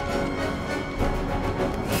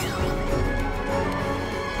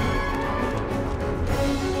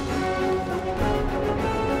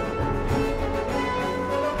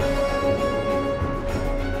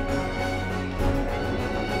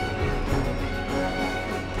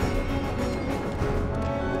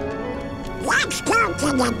 Let's go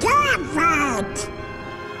to the door vault.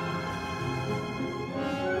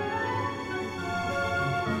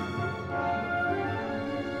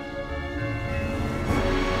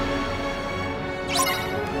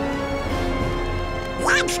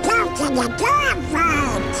 Let's go to the door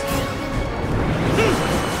vault.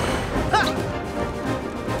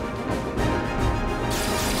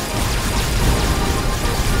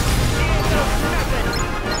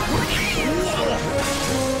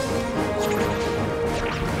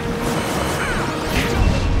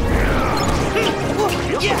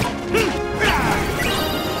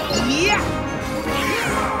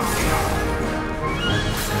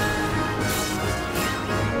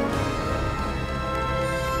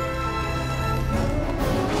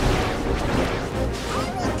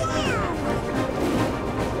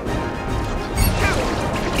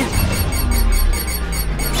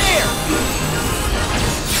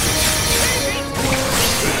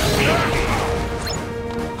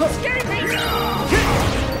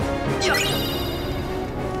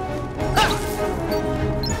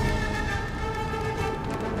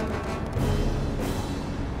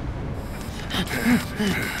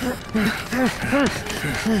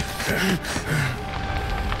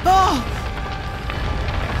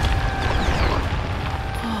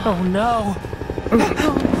 Oh no.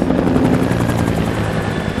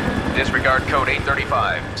 Disregard code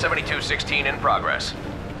 835, 7216 in progress.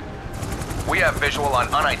 We have visual on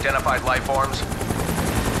unidentified life forms.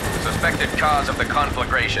 Suspected cause of the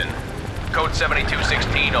conflagration. Code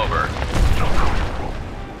 7216 over.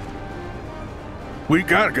 We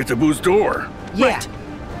gotta get to Boo's door. Yeah.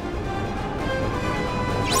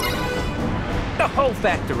 The whole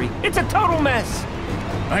factory. It's a total mess.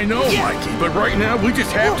 I know, Mikey, but right now we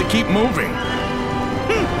just have to keep moving.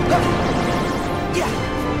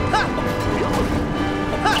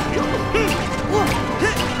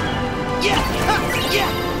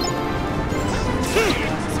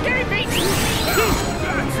 Scary beast!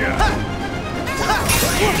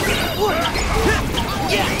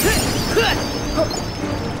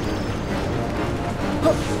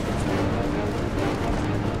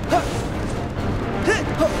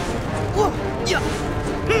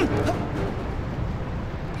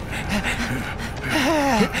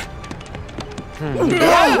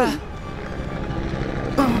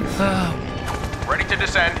 Ready to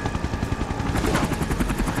descend.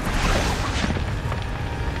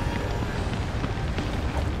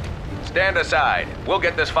 Stand aside. We'll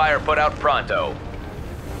get this fire put out pronto.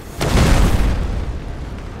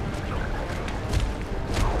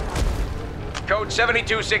 Code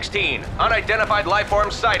 7216. Unidentified life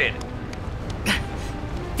forms sighted.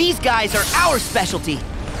 These guys are our specialty.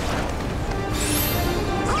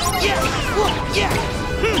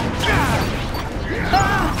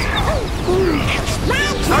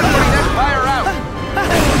 Start putting that fire out!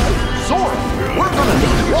 Sora, we're gonna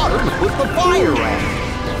need water to put the fire out.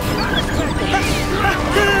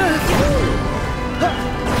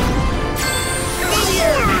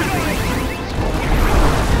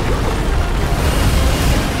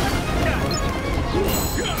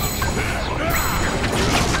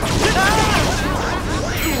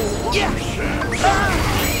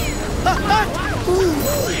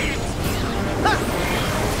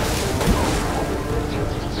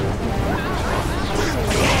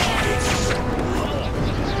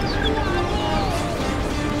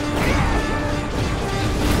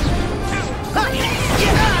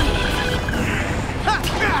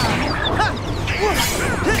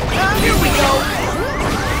 Here we go!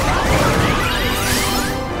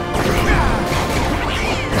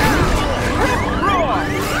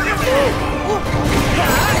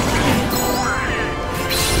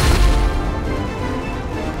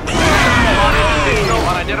 Additional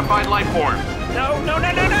unidentified life form. No, no,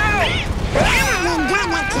 no, no, no! We're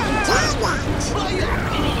gonna continue.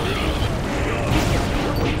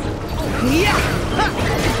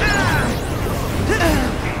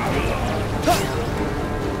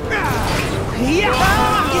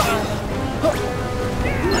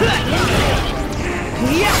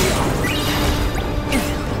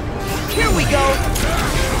 Here we go!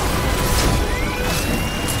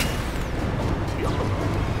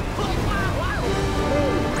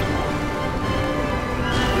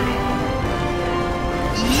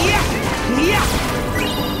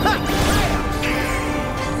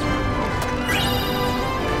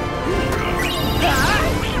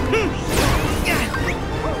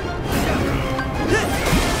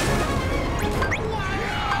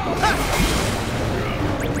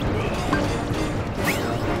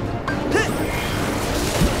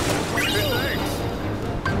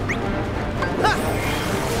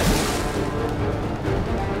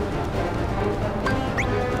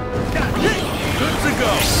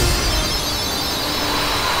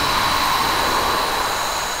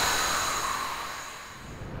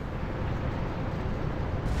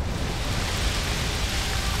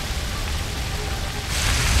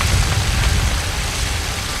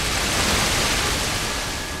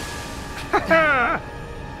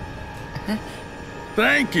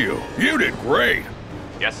 Thank you. You did great.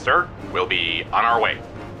 Yes, sir. We'll be on our way.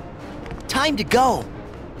 Time to go!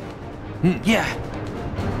 Yeah.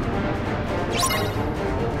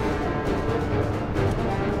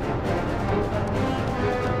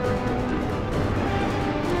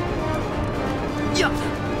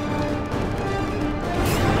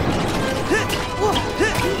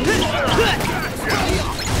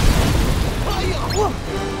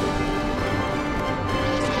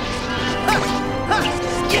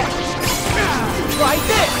 Try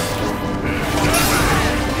this!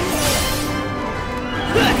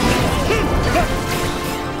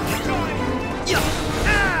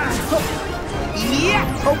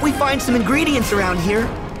 Hope we find some ingredients around here.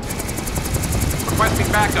 Requesting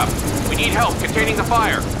backup. We need help containing the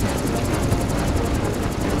fire.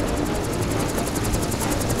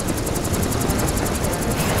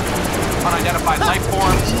 Unidentified life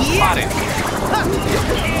form spotted.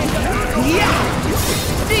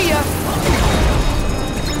 See ya!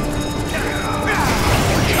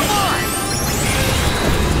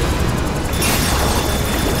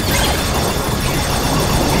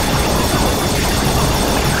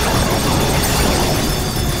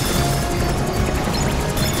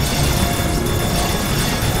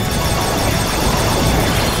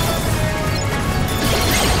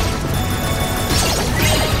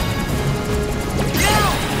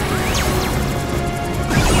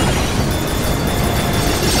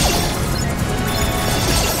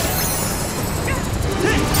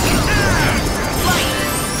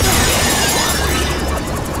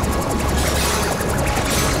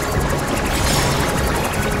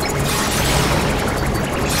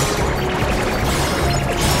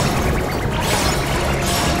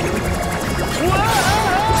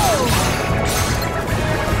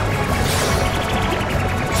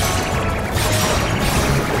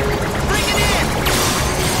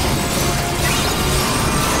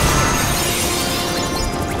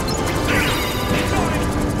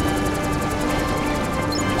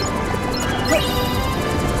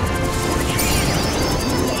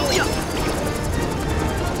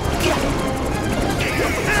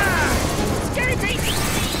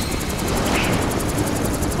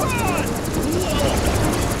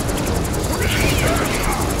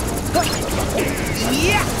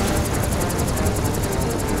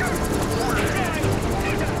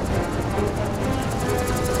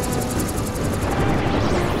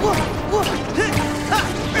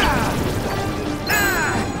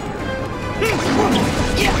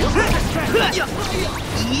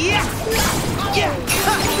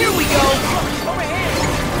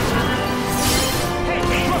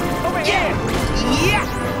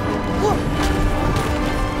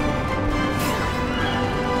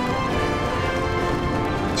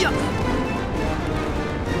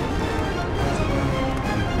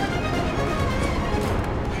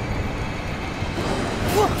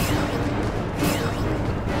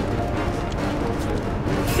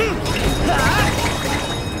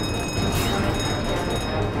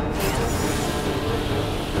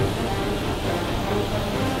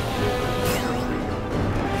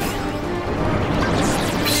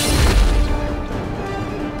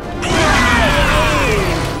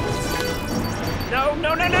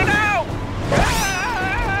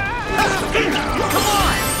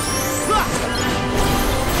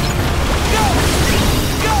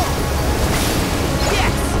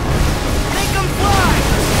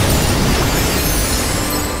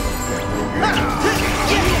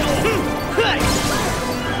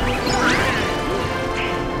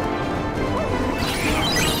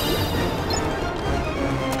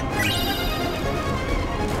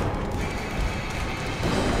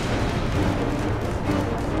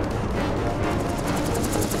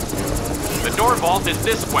 door vault is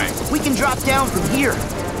this way. We can drop down from here.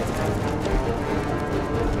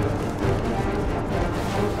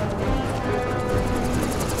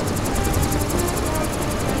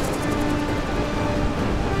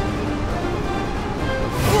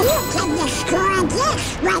 You can destroy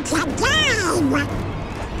this with a game.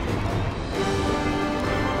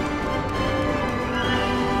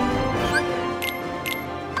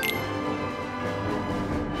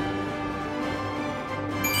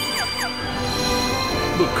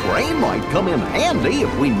 The crane might come in handy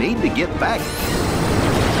if we need to get back.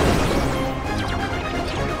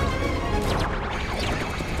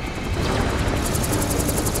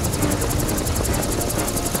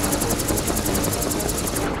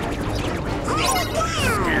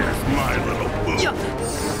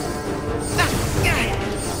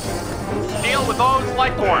 Deal with those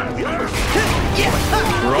light forms.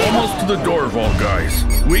 We're almost to the door vault, guys.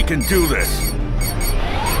 We can do this.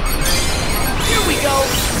 Here we go.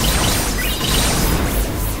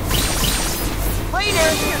 Later.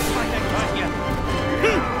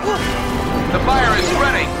 The fire is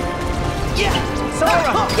ready.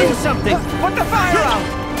 Sora, do something! Put the fire out!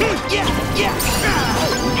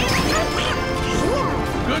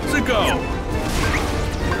 Good to go.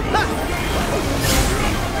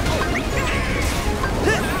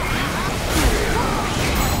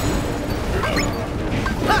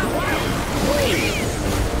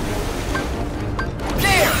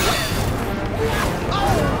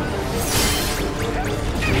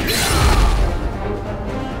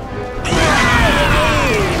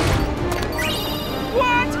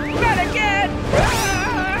 What? Not again!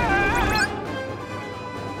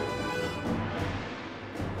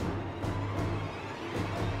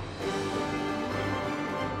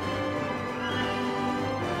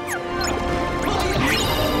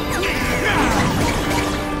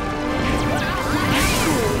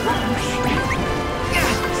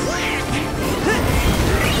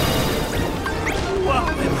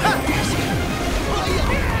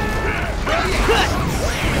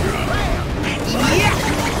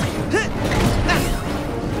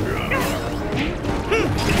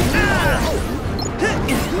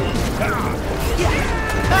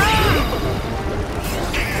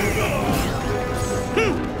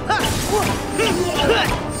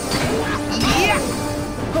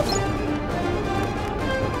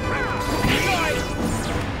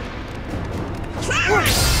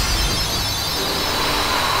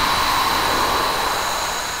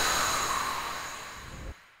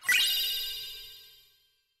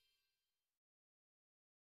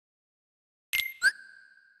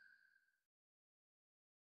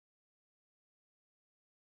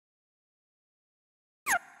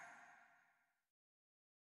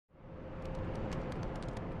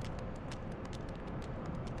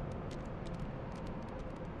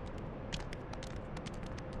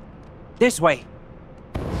 This way.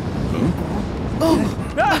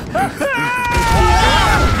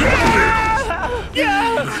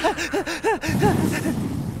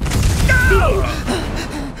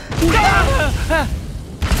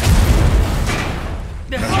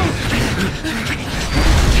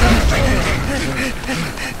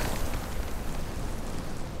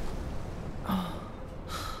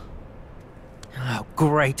 Oh,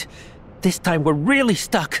 great. This time we're really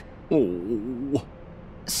stuck. Oh.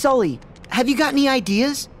 Sully, have you got any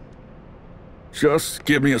ideas? Just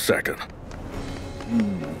give me a second.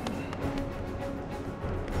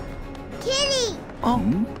 Kitty!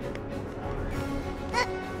 Oh.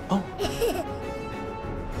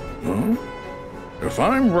 If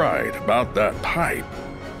I'm right about that pipe...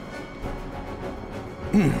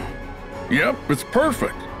 Yep, it's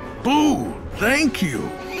perfect. Boo! Thank you.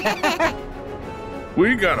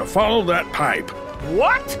 We gotta follow that pipe.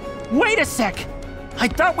 What? Wait a sec! I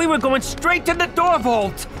thought we were going straight to the door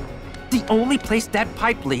vault! The only place that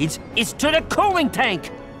pipe leads is to the cooling tank!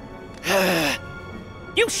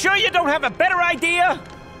 You sure you don't have a better idea?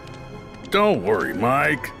 Don't worry,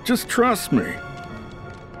 Mike. Just trust me.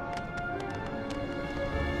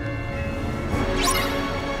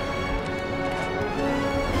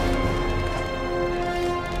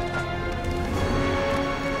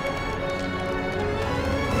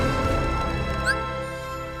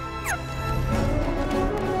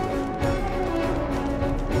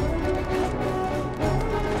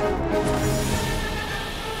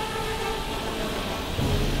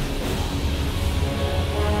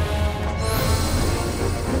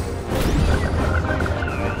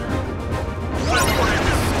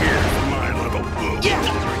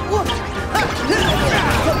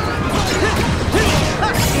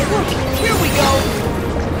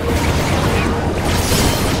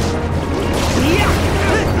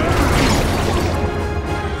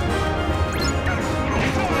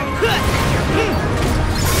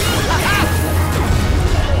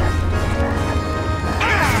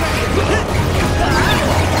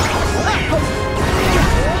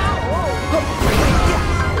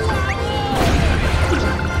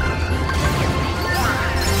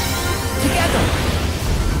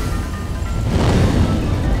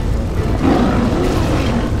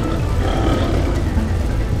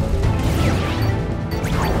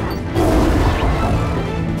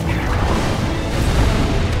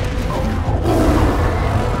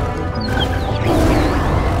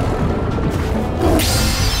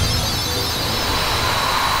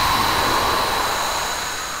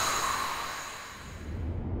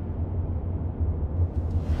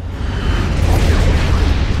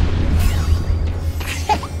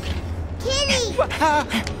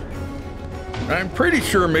 I'm pretty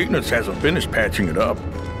sure maintenance hasn't finished patching it up.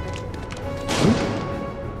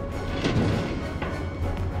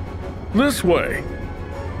 This way.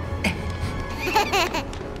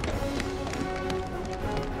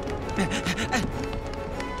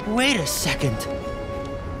 Wait a second.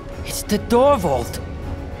 It's the door vault.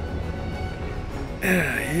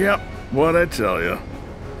 Yep, what'd I tell you?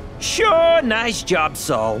 Sure, nice job,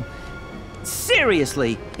 Saul.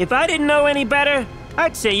 Seriously, if I didn't know any better,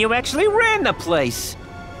 I'd say you actually ran the place.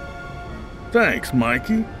 Thanks,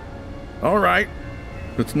 Mikey. All right,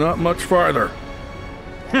 it's not much farther.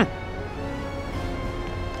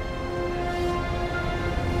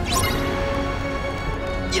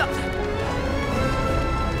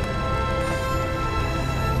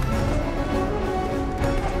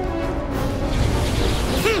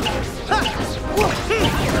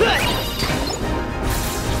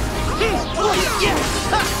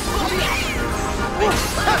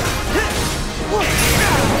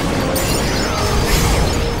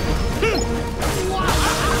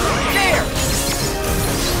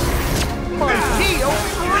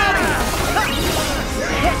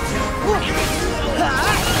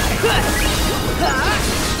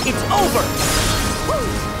 It's over!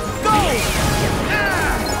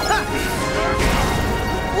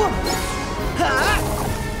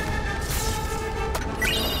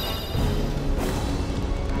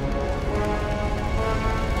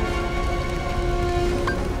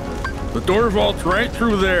 The door vault's right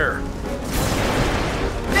through there.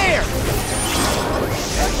 There!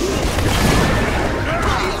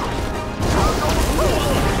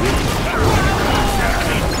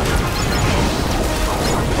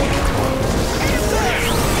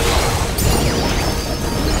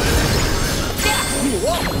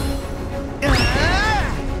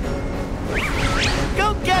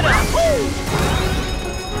 Go get him!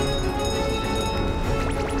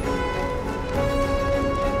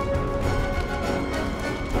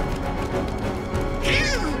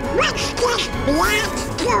 What's this black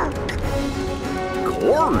smoke?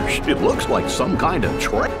 Gosh, it looks like some kind of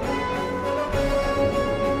trap.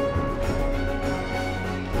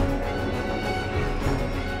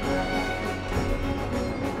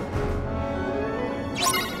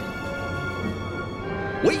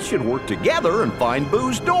 We should work together and find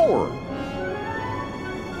Boo's door.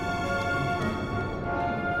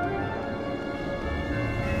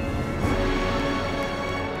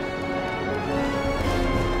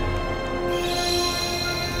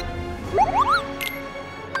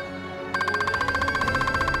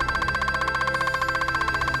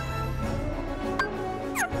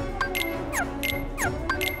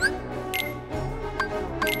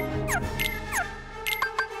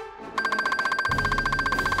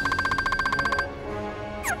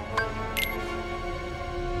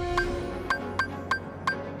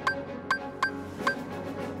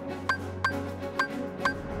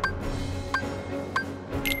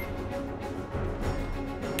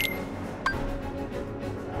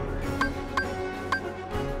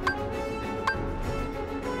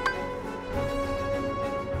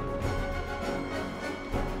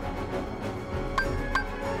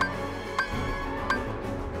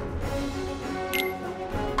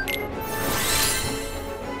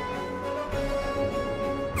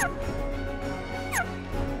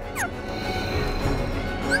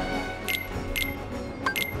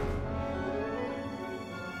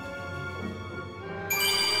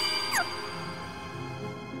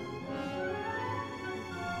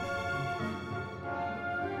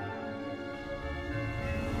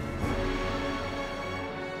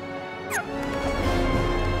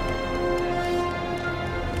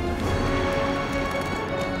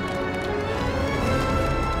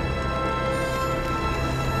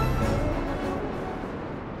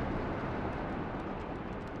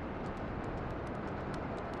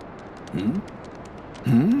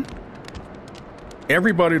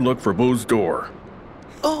 Everybody look for Boo's door.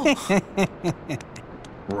 Oh.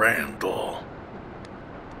 Randall.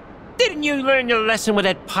 Didn't you learn your lesson with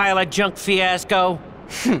that pile of junk fiasco?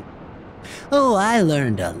 Oh, I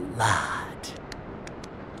learned a lot.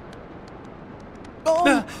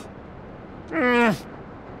 Oh.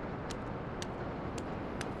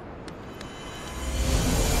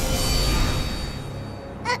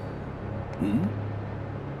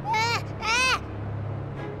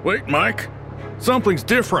 Wait, Mike. Something's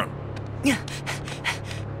different.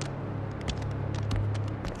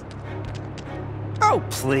 Oh,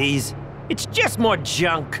 please. It's just more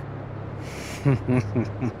junk.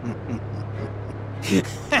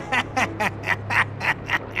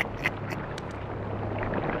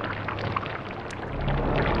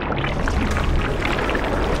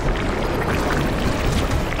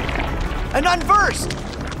 and unversed!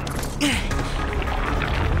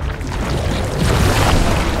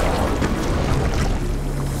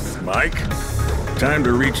 Mike, time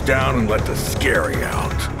to reach down and let the scary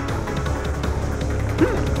out.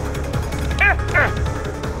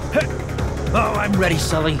 Oh, I'm ready,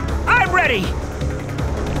 Sully. I'm ready!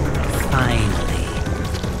 Finally.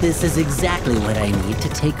 This is exactly what I need to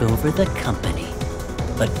take over the company.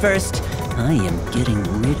 But first, I am getting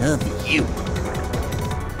rid of you.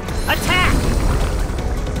 Attack!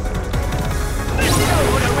 Let's show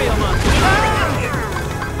what a real monkey is.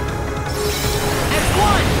 That's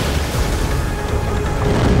one!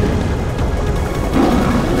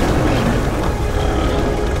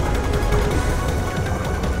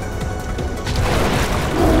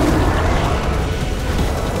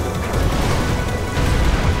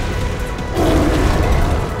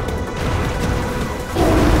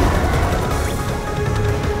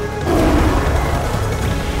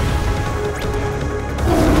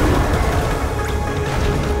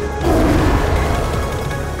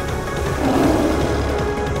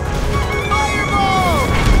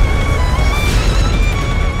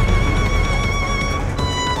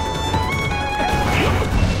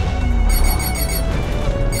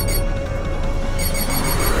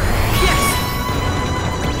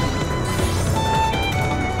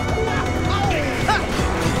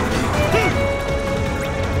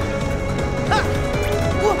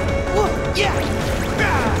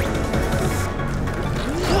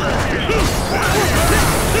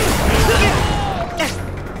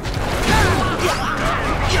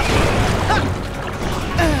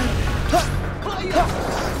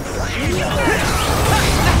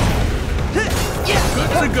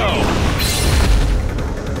 Let's go!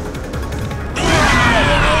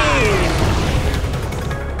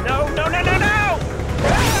 No, no, no, no, no!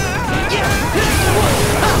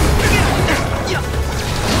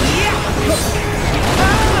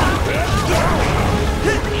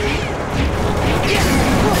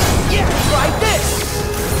 Try this!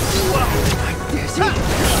 Like this.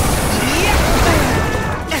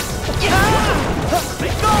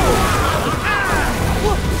 Let go!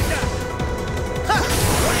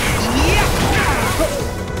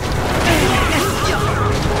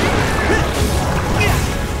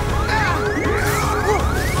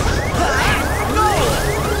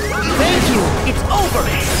 Thank you! It's over!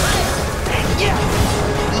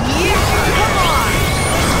 Come on!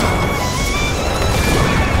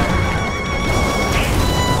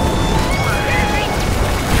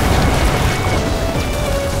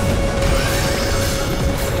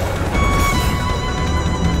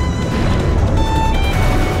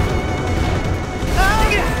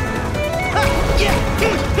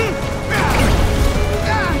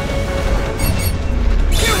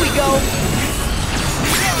 Here we go!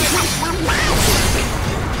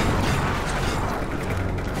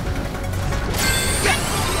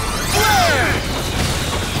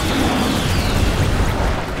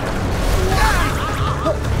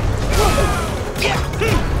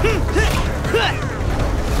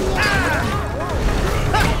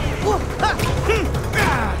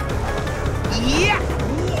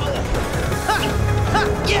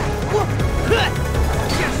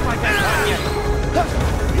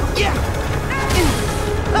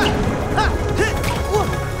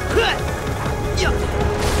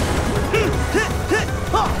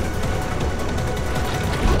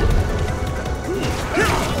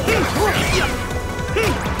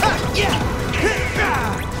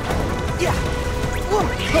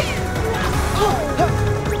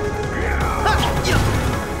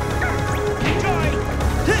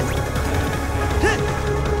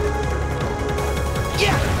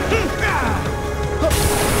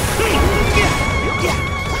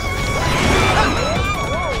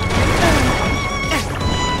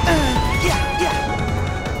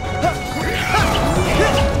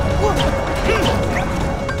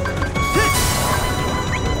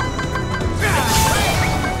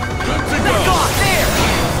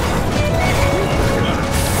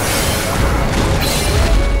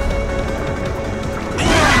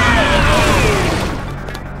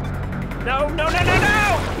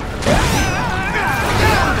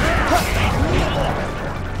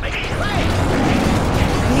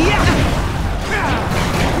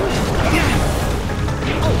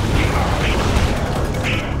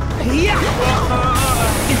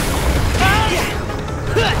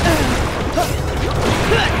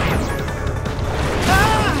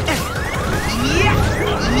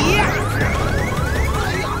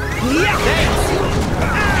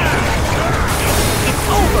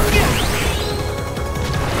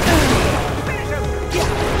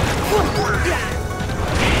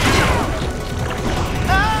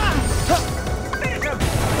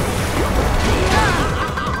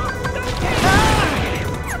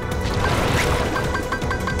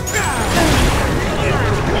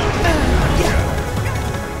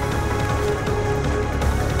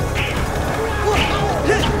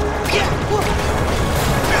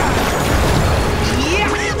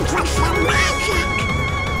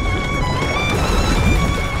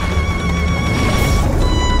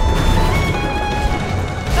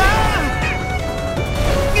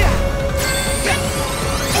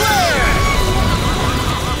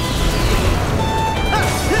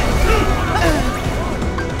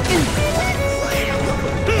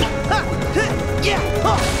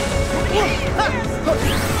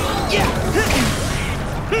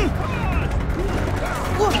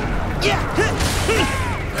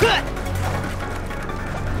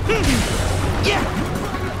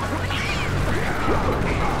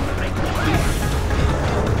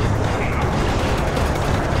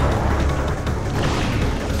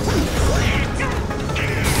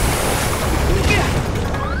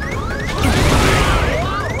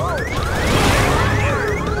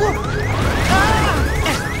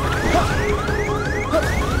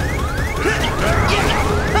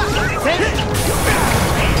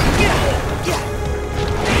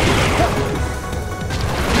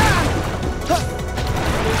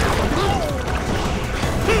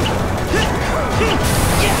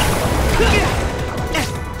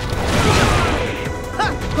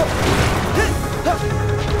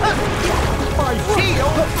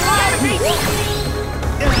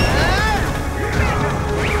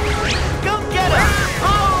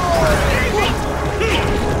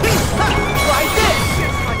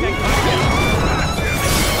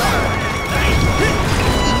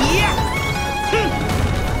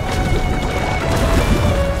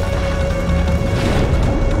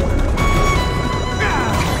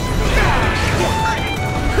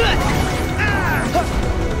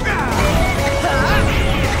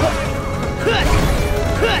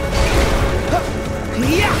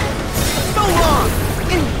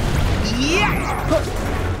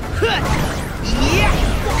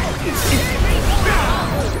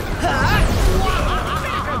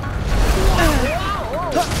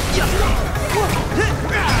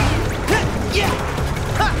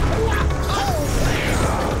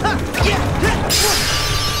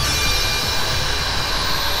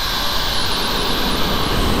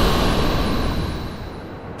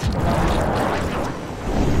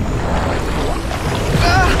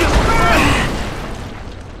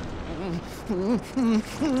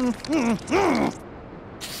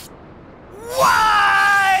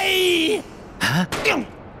 Why? Huh?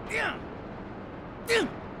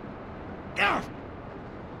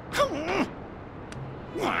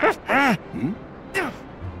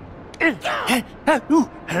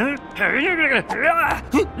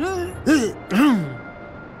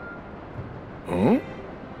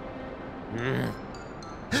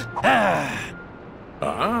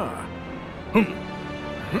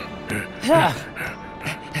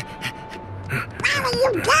 Where are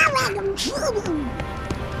you going?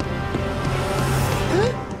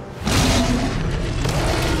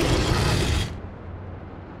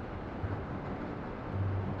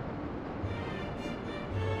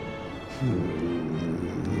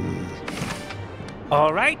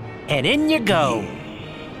 All right, and in you go.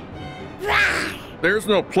 There's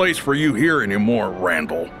no place for you here anymore,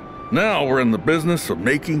 Randall. Now we're in the business of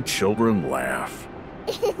making children laugh.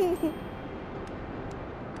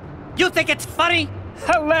 You think it's funny?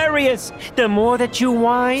 Hilarious. The more that you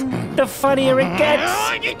whine, the funnier it gets.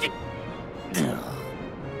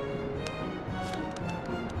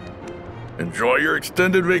 Enjoy your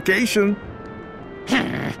extended vacation.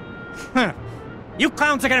 You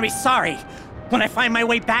clowns are gonna be sorry when I find my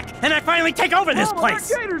way back and I finally take over this place.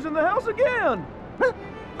 Gators in the house again.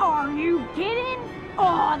 Are you kidding?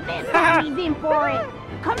 Oh, this guy's in for it.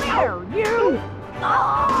 Come here, you.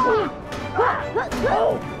 Oh.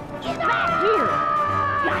 Get back here.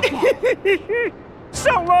 Gotcha.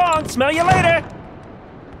 So long. Smell you later.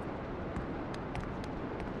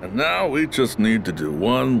 And now we just need to do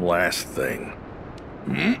one last thing.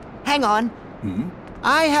 Hang on.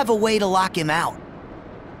 I have a way to lock him out.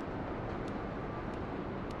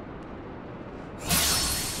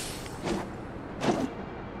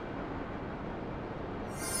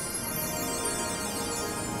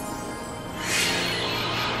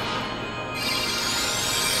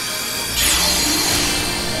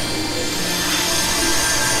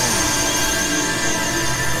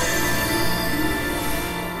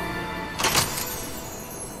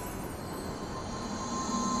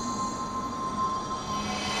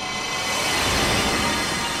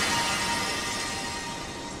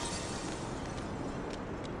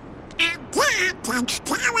 Takes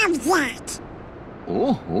care of that.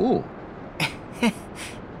 Oh.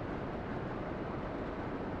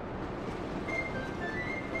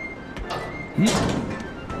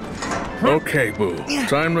 Okay, Boo.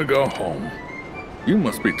 Time to go home. You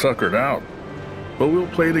must be tuckered out. But we'll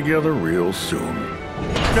play together real soon.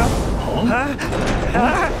 Huh?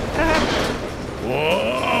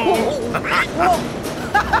 Whoa!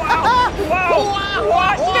 Whoa!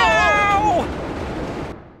 What now?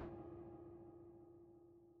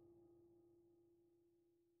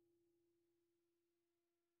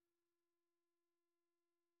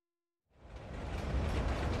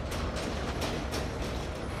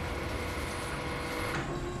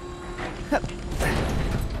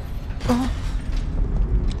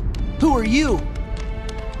 Who are you?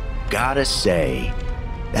 Gotta say,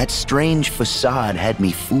 that strange facade had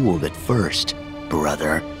me fooled at first,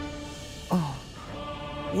 brother. Oh,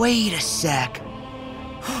 wait a sec.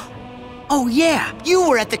 Oh yeah, you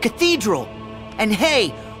were at the cathedral. And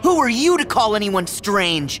hey, who are you to call anyone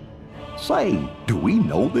strange? Say, do we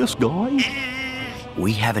know this guy?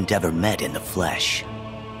 We haven't ever met in the flesh.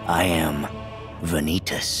 I am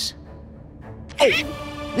Vanitas.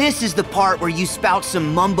 Oh, this is the part where you spout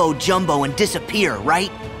some mumbo-jumbo and disappear,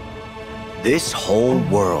 right? This whole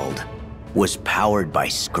world was powered by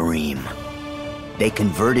Scream. They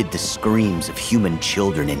converted the screams of human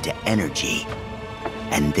children into energy.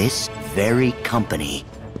 And this very company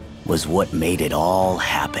was what made it all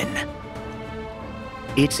happen.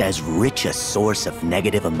 It's as rich a source of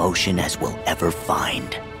negative emotion as we'll ever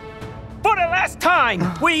find. For the last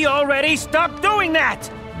time, we already stopped doing that!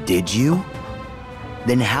 Did you?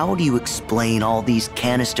 Then how do you explain all these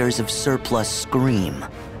canisters of surplus Scream?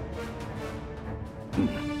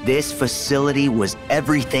 This facility was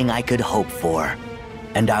everything I could hope for,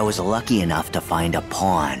 and I was lucky enough to find a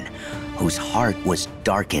pawn whose heart was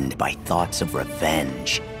darkened by thoughts of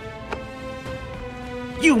revenge.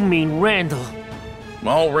 You mean Randall?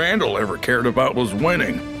 All Randall ever cared about was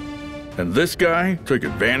winning. And this guy took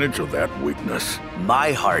advantage of that weakness.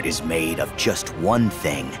 My heart is made of just one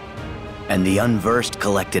thing. And the unversed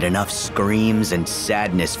collected enough screams and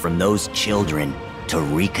sadness from those children to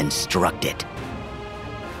reconstruct it.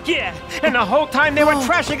 Yeah, and the whole time they were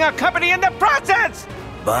trashing our company in the process!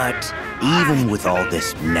 But even with all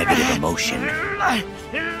this negative emotion,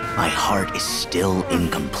 my heart is still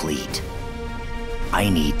incomplete. I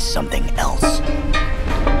need something else.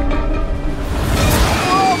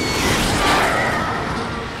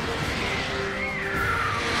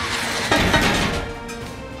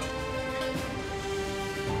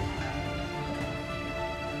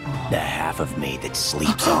 The half of me that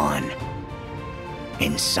sleeps on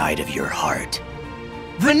inside of your heart.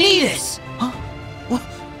 Vanitas!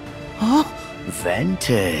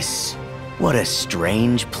 Ventus. What a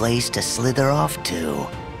strange place to slither off to.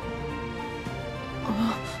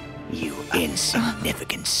 You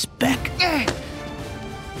insignificant speck.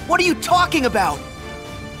 What are you talking about?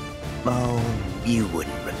 Oh, you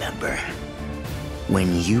wouldn't remember.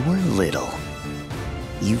 When you were little,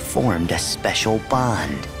 you formed a special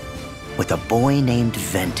bond with a boy named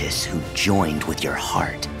Ventus who joined with your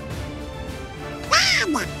heart.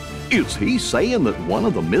 Is he saying that one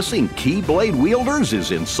of the missing Keyblade wielders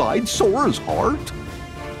is inside Sora's heart?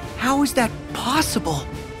 How is that possible?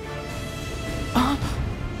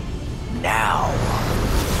 Now,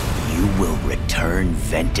 you will return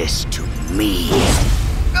Ventus to me.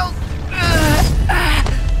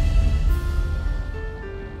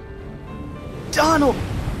 Donald!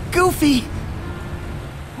 Goofy!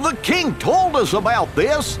 The king told us about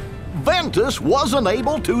this. Ventus wasn't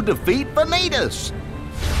able to defeat Vanitas.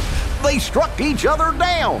 They struck each other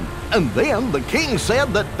down, and then the king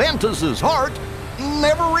said that Ventus's heart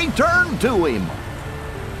never returned to him.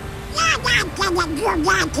 You're not gonna do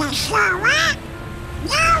that to Sora!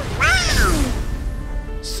 No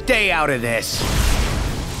way! Stay out of this.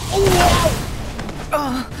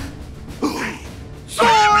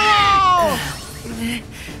 Sora!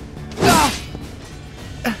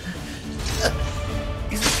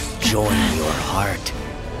 Join your heart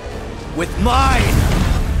with mine.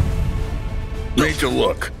 Need to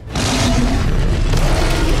look.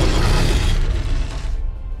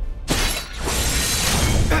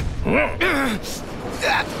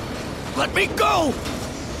 Let me go!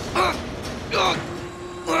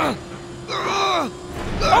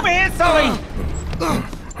 Over here, Sully!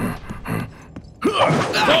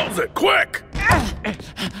 Close it, quick!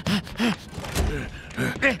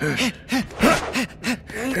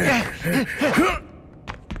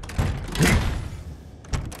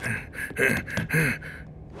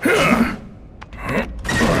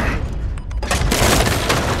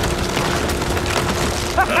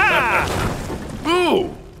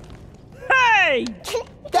 Boo! Hey!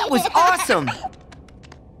 That was awesome!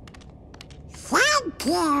 Thank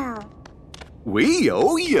you! We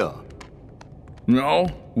owe ya. No,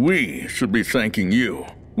 we should be thanking you.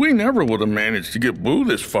 We never would have managed to get Boo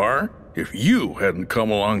this far if you hadn't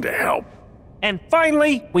come along to help. And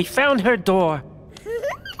finally, we found her door.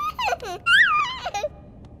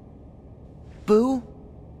 Boo,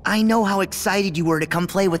 I know how excited you were to come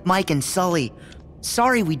play with Mike and Sully.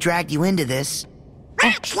 Sorry we dragged you into this.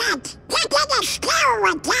 Excellent! Get in the store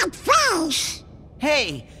with that face!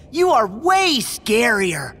 Hey, you are way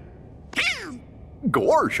scarier.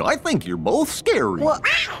 Gosh, I think you're both scary. What?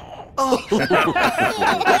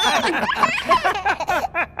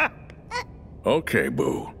 Okay,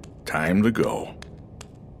 Boo. Time to go.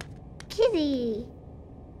 Kitty.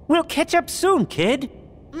 We'll catch up soon, kid.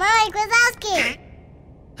 Mike Wazowski.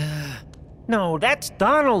 No, that's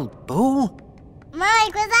Donald, Boo.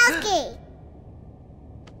 Mike Wazowski.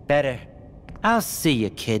 Better. I'll see you,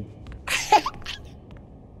 kid.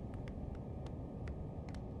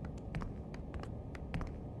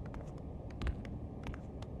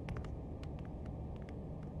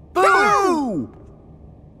 Boo!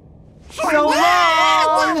 So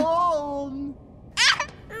long!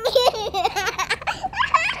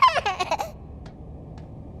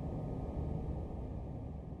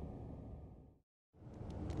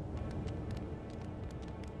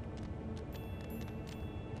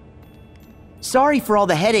 Sorry for all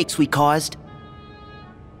the headaches we caused.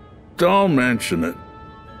 Don't mention it.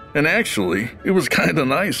 And actually, it was kinda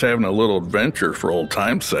nice having a little adventure for old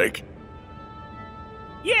time's sake.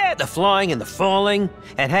 Yeah, the flying and the falling.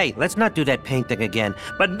 And hey, let's not do that paint thing again.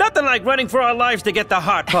 But nothing like running for our lives to get the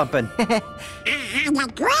heart pumping. I had a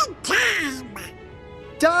great time.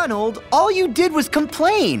 Donald, all you did was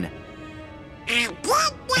complain. I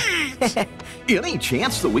did not. Any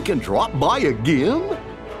chance that we can drop by again?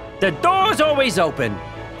 The door's always open.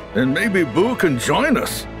 And maybe Boo can join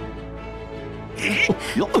us.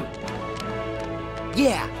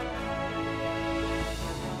 Yeah.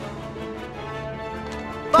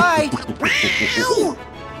 Bye.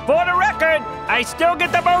 For the record, I still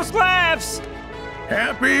get the most laughs.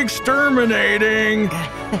 Happy exterminating!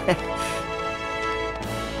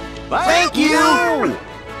 Thank you.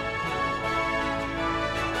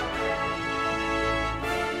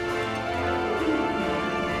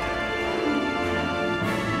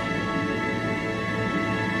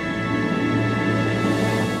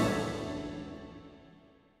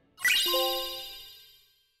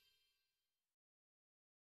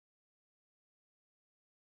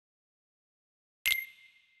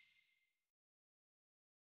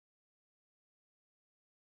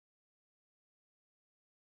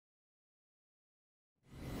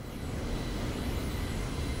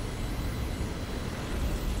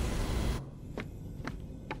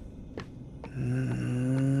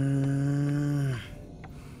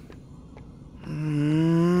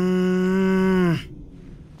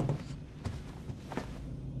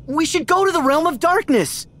 We should go to the Realm of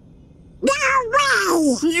Darkness. No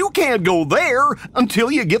way. You can't go there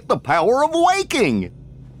until you get the power of waking.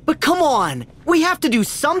 But come on, we have to do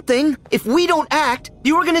something. If we don't act,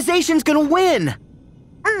 the organization's gonna win.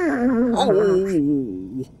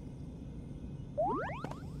 Oh.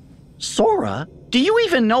 Sora, do you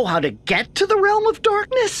even know how to get to the Realm of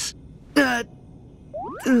Darkness?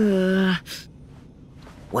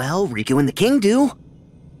 Well, Riku and the King do.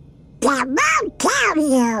 They won't tell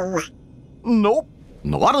you. Nope,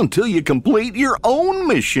 not until you complete your own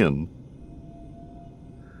mission.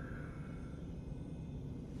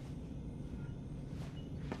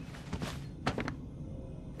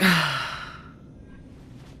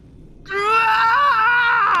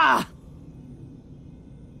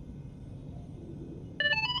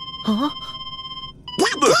 Huh?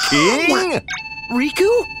 The King?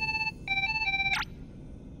 Riku?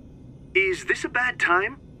 Is this a bad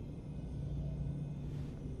time?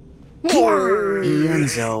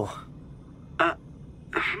 Enzo.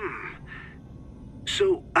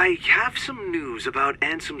 So, I have some news about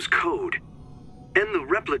Ansem's code, and the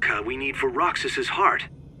replica we need for Roxas's heart.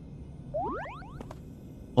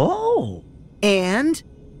 Oh. And?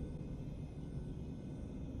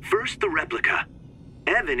 First, the replica.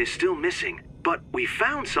 Evan is still missing, but we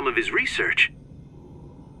found some of his research.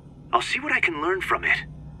 I'll see what I can learn from it.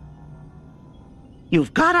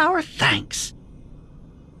 You've got our thanks.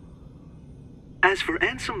 As for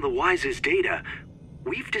Ansem the Wise's data,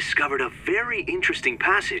 we've discovered a very interesting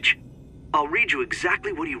passage. I'll read you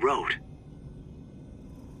exactly what he wrote.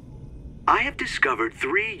 I have discovered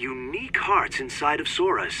 3 unique hearts inside of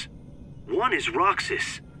Sora's. One is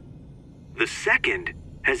Roxas. The second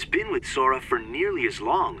has been with Sora for nearly as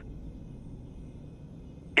long.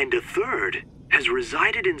 And a third has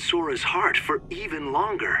resided in Sora's heart for even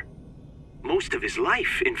longer. Most of his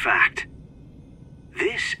life, in fact.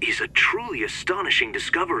 This is a truly astonishing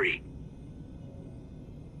discovery.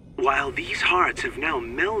 While these hearts have now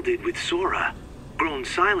melded with Sora, grown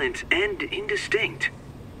silent and indistinct,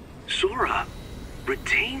 Sora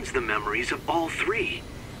retains the memories of all 3.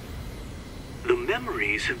 The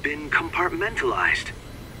memories have been compartmentalized,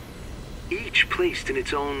 each placed in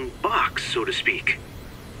its own box, so to speak.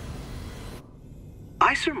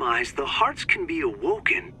 I surmise the hearts can be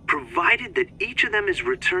awoken, provided that each of them is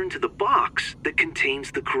returned to the box that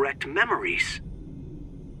contains the correct memories.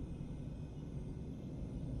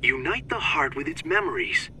 Unite the heart with its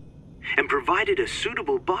memories, and provide it a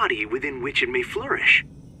suitable body within which it may flourish.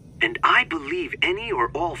 And I believe any or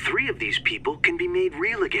all three of these people can be made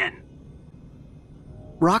real again.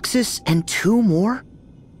 Roxas and 2 more?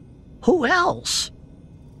 Who else?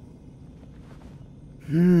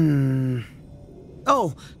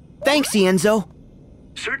 Oh, thanks, Ienzo.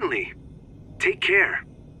 Certainly. Take care.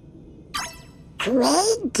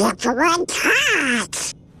 3 different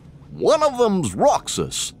hearts. One of them's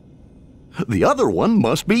Roxas. The other one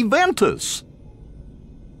must be Ventus.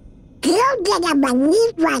 You didn't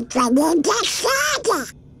believe what Vanita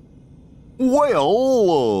said.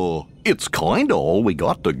 Well, it's kinda all we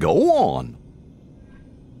got to go on.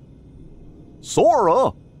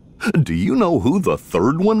 Sora, do you know who the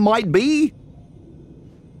third one might be?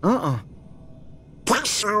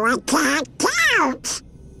 That's all I can't out.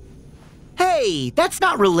 Hey, that's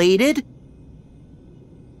not related.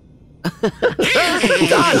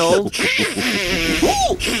 Donald!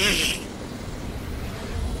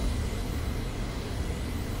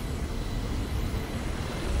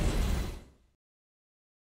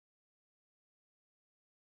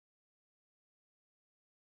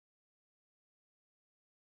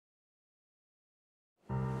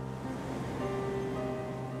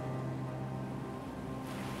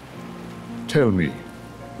 Tell me,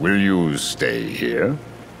 will you stay here?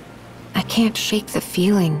 I can't shake the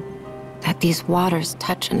feeling that these waters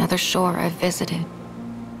touch another shore I've visited.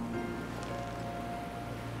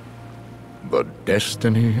 The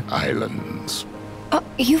Destiny Islands. Oh,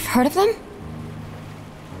 you've heard of them?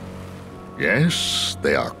 Yes,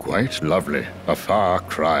 they are quite lovely. A far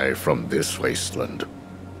cry from this wasteland.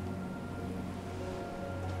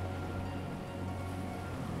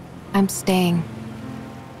 I'm staying.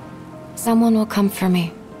 Someone will come for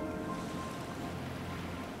me.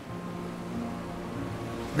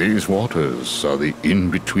 These waters are the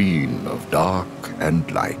in-between of dark and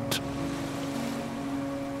light.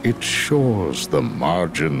 Its shores the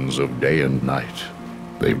margins of day and night.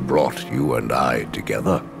 They brought you and I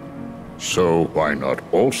together. So why not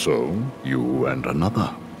also you and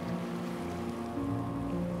another?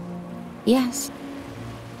 Yes.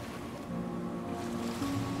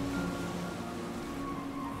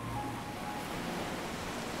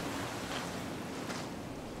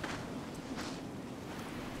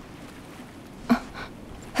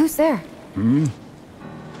 Who's there?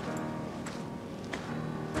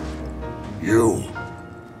 You.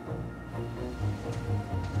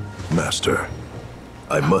 Master,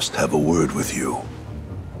 I must have a word with you.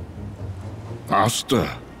 Master.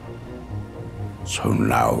 So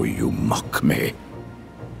now you mock me.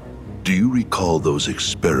 Do you recall those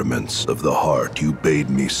experiments of the heart you bade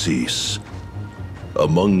me cease?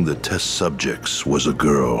 Among the test subjects was a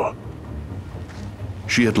girl.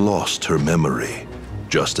 She had lost her memory,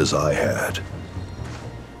 just as I had.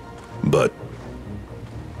 But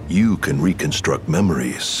you can reconstruct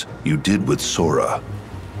memories you did with Sora.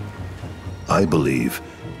 I believe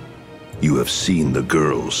you have seen the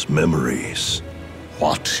girl's memories.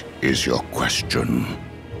 What is your question?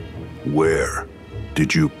 Where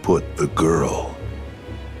did you put the girl?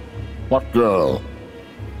 What girl?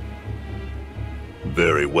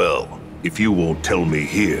 Very well, if you won't tell me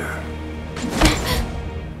here.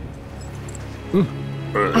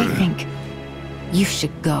 I think you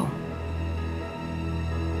should go.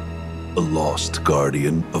 A lost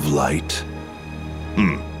guardian of light?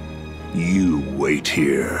 You wait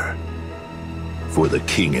here for the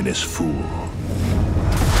king and his fool.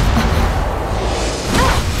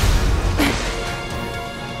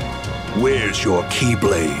 Where's your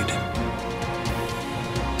Keyblade?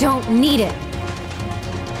 Don't need it.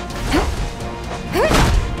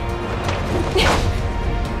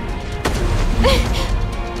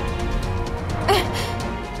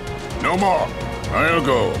 No more. I'll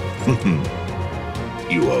go.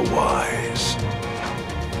 You are wise.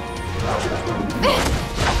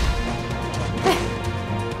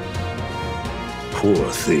 Poor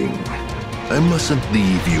thing. I mustn't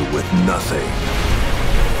leave you with nothing.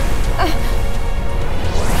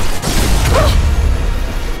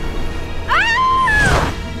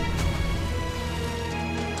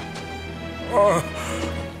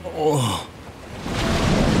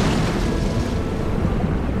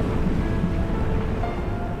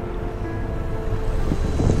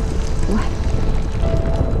 What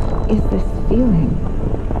is this feeling?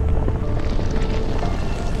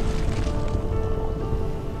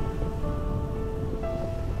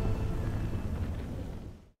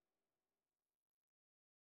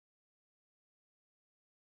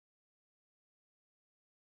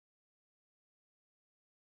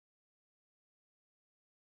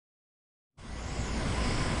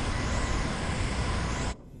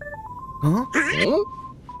 Huh?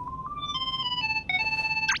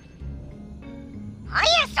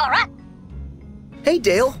 Hiya, Sora. Hey,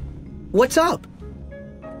 Dale. What's up?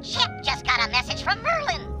 Chip just got a message from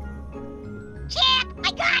Merlin. Chip,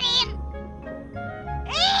 I got him.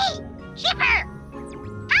 Hey, Chipper.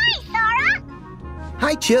 Hi, Sora.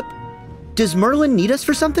 Hi, Chip. Does Merlin need us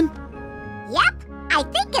for something? Yep, I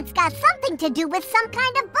think it's got something to do with some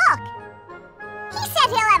kind of book. He said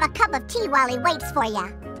he'll have a cup of tea while he waits for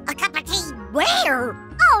you. A cup of tea where?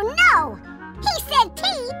 Oh, no. He said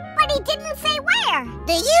tea, but he didn't say where.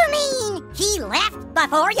 Do you mean he left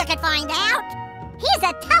before you could find out? He's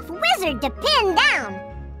a tough wizard to pin down.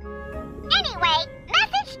 Anyway,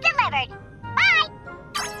 message delivered. Bye.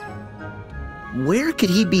 Where could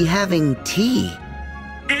he be having tea?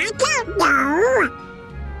 I don't know.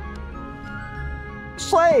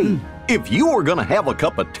 Say, if you were gonna have a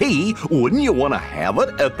cup of tea, wouldn't you want to have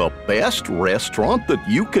it at the best restaurant that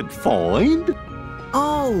you could find?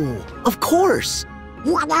 Oh, of course.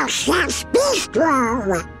 Chef's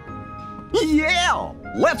Bistro. Yeah!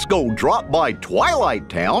 Let's go drop by Twilight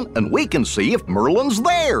Town and we can see if Merlin's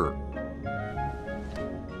there.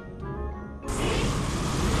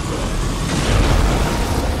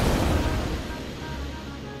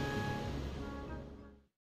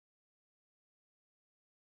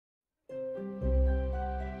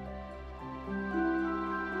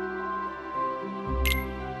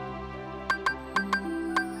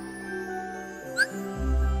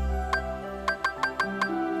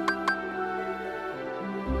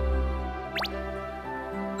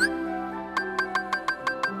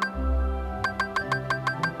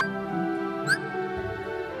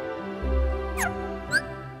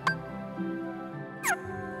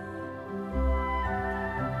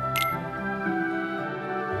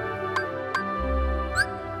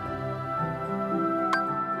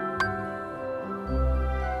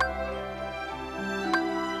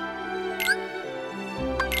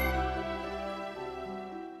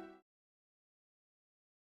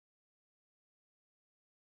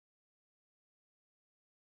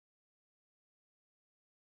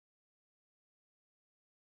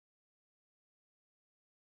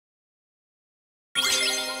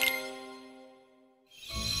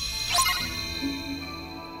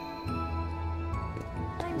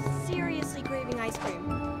 Seriously craving ice cream.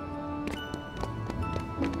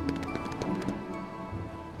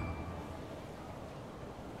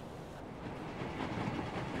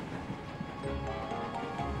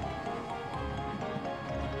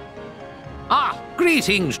 Ah,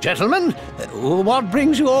 greetings, gentlemen. What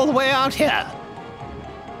brings you all the way out here?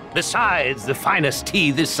 Besides the finest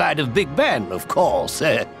tea this side of Big Ben, of course.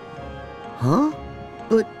 Huh?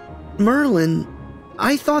 But, Merlin,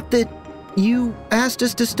 I thought that you asked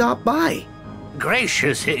us to stop by.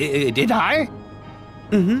 Gracious, did I?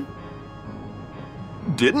 Mm-hmm.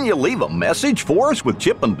 Didn't you leave a message for us with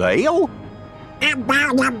Chip and Dale?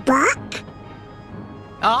 About a book?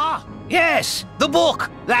 Ah, yes, the book.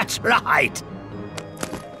 That's right.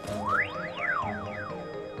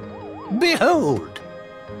 Behold.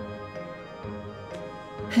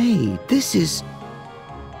 Hey, this is...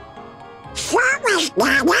 Sora's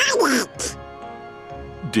not on it.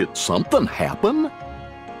 Did something happen?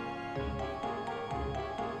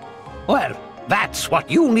 Well, that's what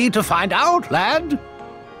you need to find out, lad.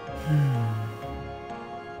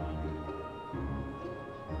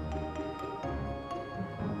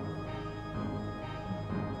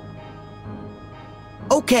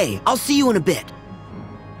 Okay, I'll see you in a bit.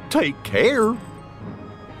 Take care.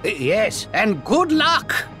 Yes, and good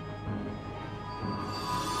luck.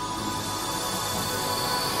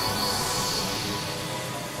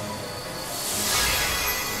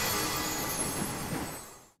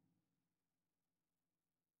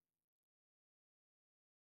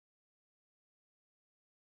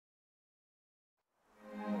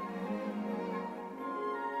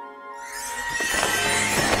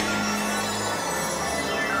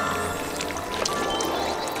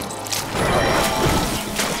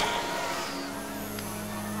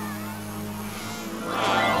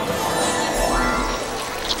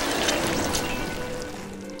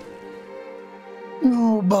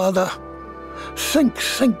 No bother. Sink,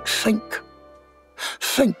 sink, sink.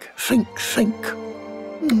 Sink, sink, sink.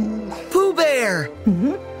 Pooh Bear!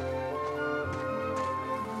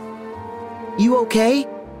 You okay?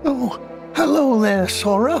 Oh, hello there,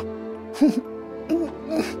 Sora.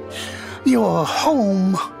 You're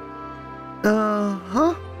home.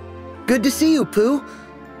 Uh-huh. Good to see you, Pooh.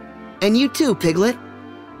 And you too, Piglet.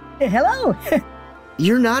 Hello.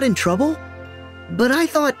 You're not in trouble? But I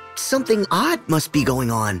thought something odd must be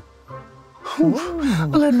going on.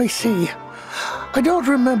 Let me see. I don't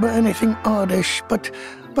remember anything oddish, but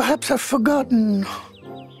perhaps I've forgotten.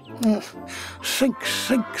 Sink.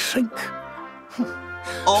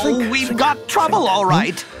 Oh, we've got trouble, all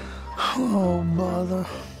right. Oh, bother.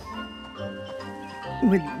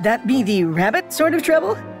 Would that be the rabbit sort of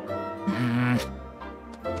trouble?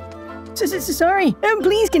 Sorry.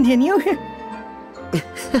 Please continue.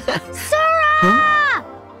 Sora!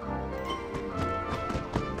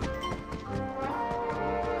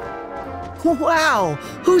 Wow,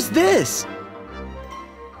 who's this?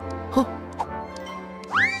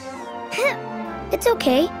 It's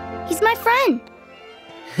okay. He's my friend.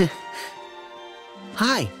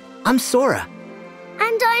 Hi, I'm Sora.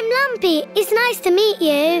 And I'm Lumpy. It's nice to meet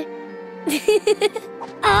you.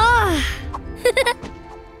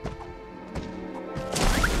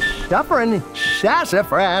 Stuffer and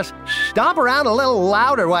sassafras. Stomp around a little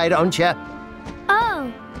louder, why don't you?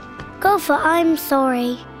 Oh, go for I'm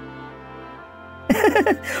sorry.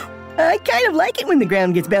 I kind of like it when the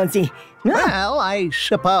ground gets bouncy. Well, I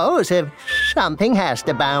suppose if something has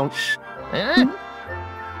to bounce.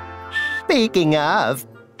 Speaking of...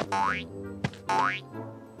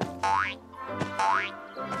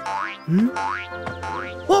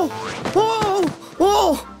 Whoa!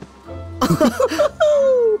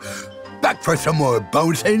 Back for some more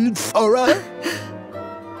bouncing, Sora?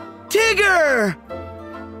 Tigger!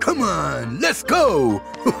 Come on, let's go!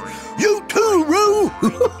 You too, Roo!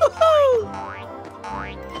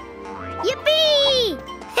 Yippee!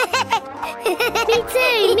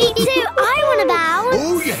 Me too, I want to bounce!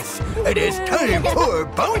 Oh yes, it is time for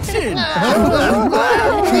bouncing!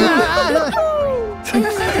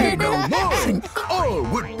 Say no more! All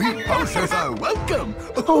would-be bouncers are welcome!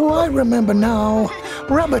 Oh, I remember now.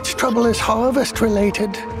 Rabbit's trouble is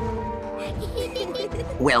harvest-related.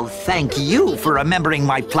 Well, thank you for remembering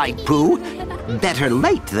my plight, Pooh. Better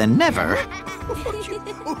late than never.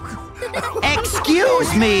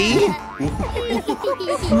 Excuse me!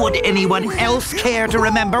 Would anyone else care to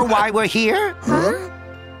remember why we're here?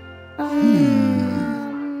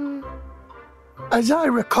 As I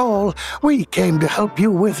recall, we came to help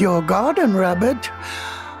you with your garden, Rabbit.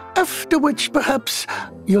 After which, perhaps,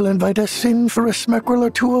 you'll invite us in for a smackerel or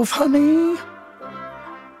two of honey?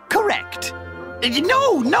 Correct.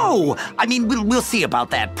 No! I mean, we'll see about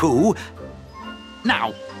that, Pooh.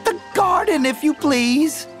 Now, the garden, if you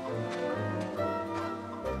please.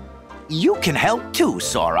 You can help too,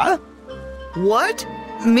 Sora. What?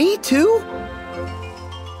 Me too?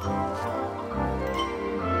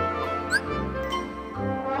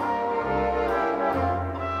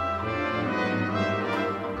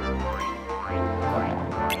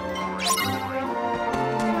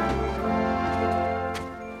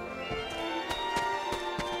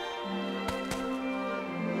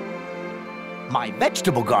 My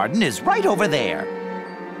vegetable garden is right over there.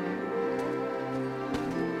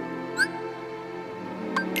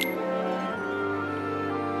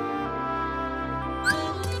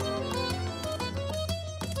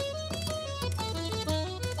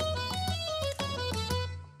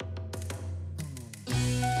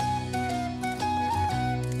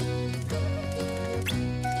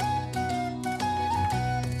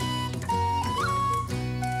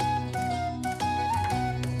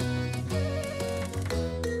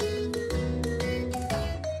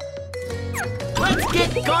 Let's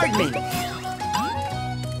get gardening!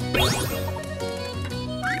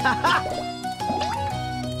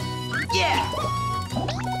 Yeah!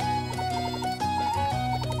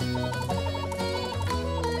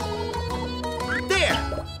 There!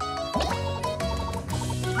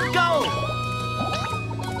 Go!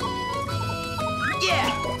 Yeah!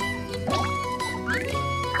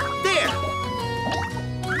 There!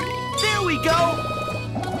 There we go!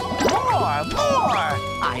 More!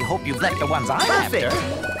 I hope you've left the ones I'm after.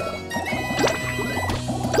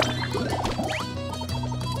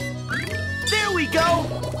 There we go!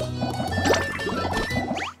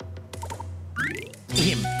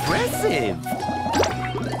 Impressive!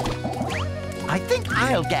 I think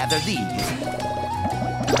I'll gather these.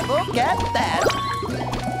 Look at that!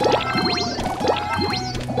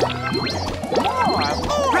 More!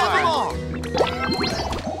 Grab them all!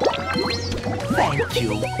 Thank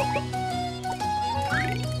you.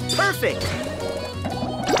 Perfect!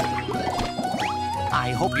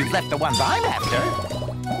 I hope you've left the ones I'm after.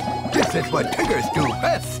 This is what Tiggers do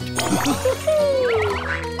best!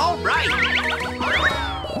 All right!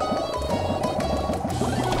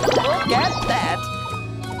 Look at that!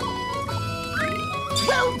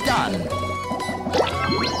 Well done!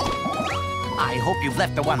 I hope you've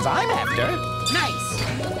left the ones I'm after. Nice!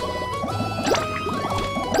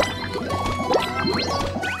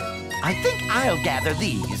 I think I'll gather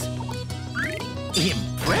these.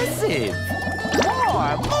 Impressive!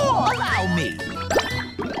 More! Allow me!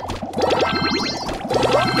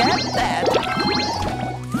 Look at that!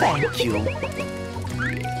 Thank you.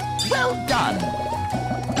 Well done!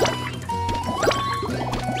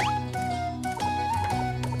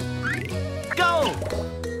 Go!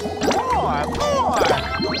 More!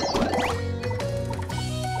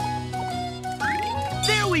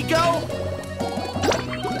 There we go!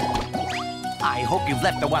 I hope you've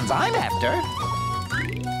left the ones I'm after.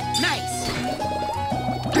 Nice!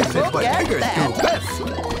 This is Look what at diggers that. do best.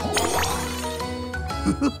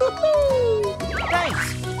 Thanks!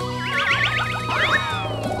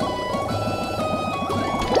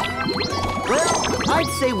 Well,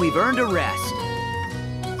 I'd say we've earned a rest.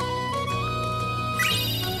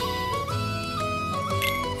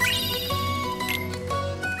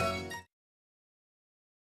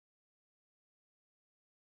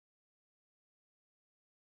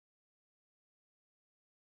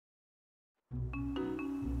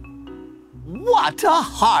 What a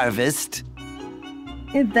harvest!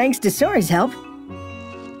 And thanks to Sora's help.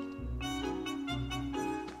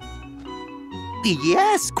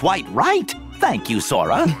 Yes, quite right. Thank you,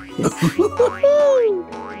 Sora.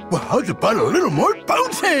 Well, how's about a little more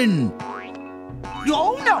bouncing?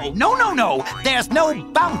 Oh, no. There's no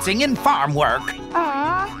bouncing in farm work.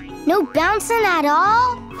 Aw, no bouncing at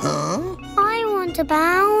all? Huh? I want to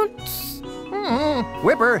bounce.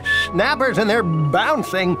 Whipper snappers and they're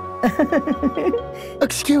bouncing.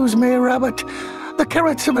 Excuse me, Rabbit. The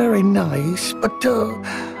carrots are very nice, but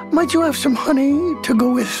might you have some honey to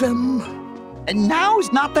go with them?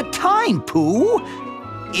 Now's not the time, Pooh.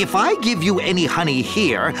 If I give you any honey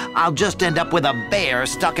here, I'll just end up with a bear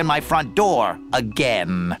stuck in my front door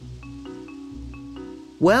again.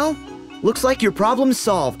 Well, looks like your problem's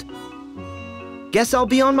solved. Guess I'll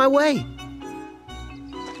be on my way.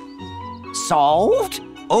 Solved?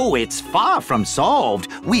 Oh, it's far from solved.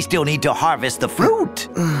 We still need to harvest the fruit.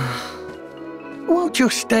 Won't you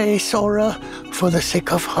stay, Sora, for the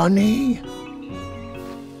sake of honey?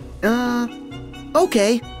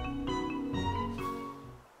 Okay.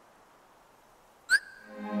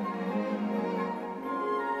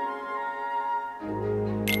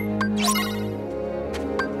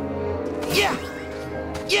 Yeah!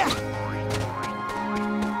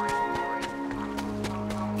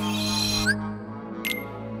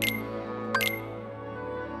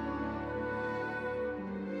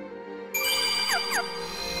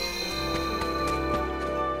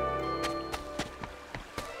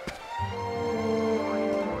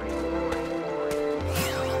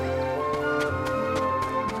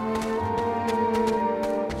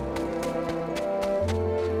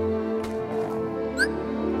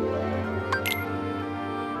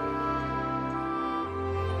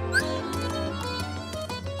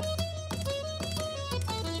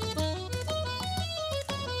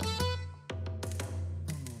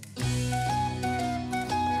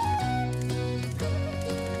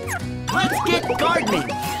 Let's get gardening.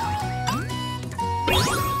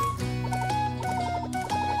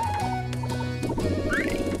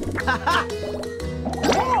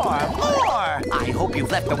 More! I hope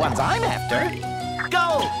you've left the ones I'm after.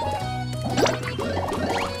 Go!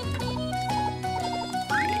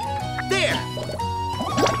 There!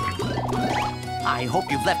 I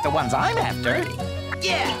hope you've left the ones I'm after.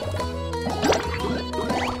 Yeah!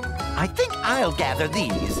 I think I'll gather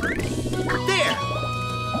these. There!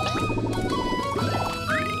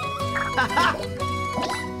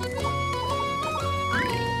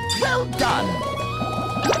 Well done!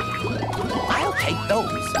 I'll take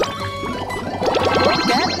those. Look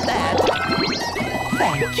at that!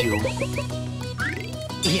 Thank you.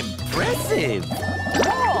 Impressive!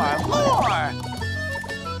 More!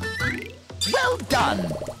 Well done!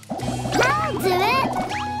 I'll do it.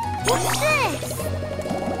 What's this?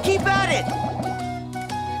 Keep at it.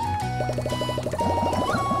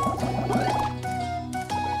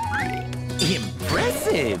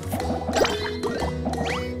 Impressive!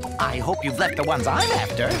 I hope you've left the ones I'm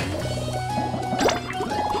after.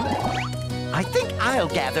 I think I'll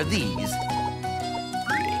gather these.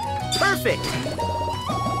 Perfect.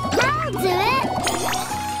 I'll do it.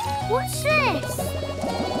 What's this?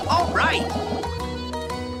 All right.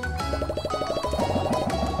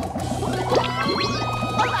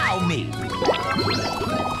 Allow me.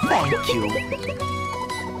 Thank you.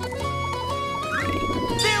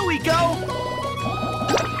 There we go.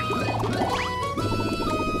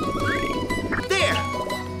 There.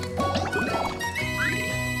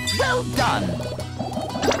 Well done.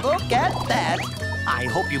 Look at that. I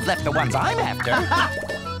hope you've left the ones I'm after.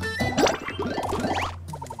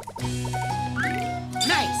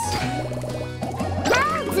 Nice.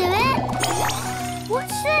 I'll do it.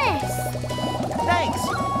 What's this? Thanks.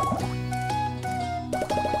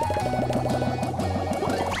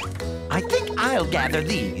 I think I'll gather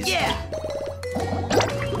these. Yeah!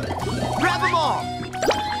 Grab them all!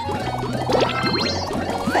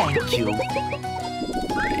 Thank you.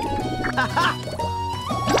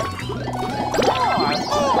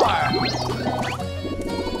 More!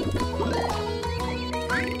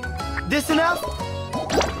 This enough?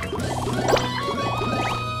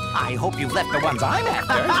 I hope you've left the ones I'm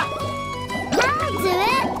after. I'll do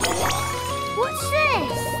it. What's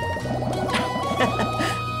this?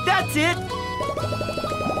 That's it!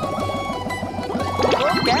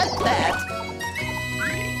 Look at that!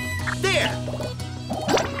 There!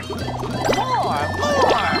 More!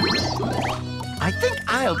 I think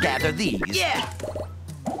I'll gather these. Yeah!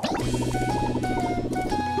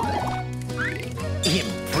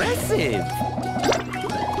 Impressive!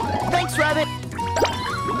 Thanks, Rabbit!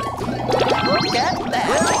 Look at that!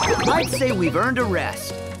 Well, I'd say we've earned a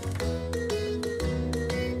rest.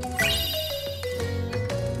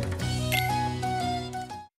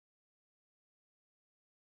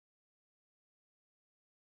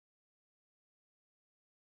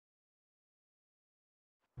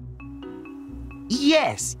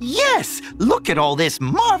 Yes, yes! Look at all this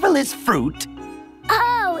marvelous fruit!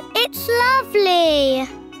 Oh, it's lovely.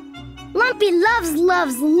 Lumpy loves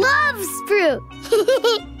fruit.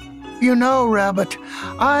 You know, Rabbit,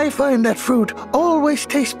 I find that fruit always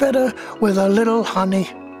tastes better with a little honey.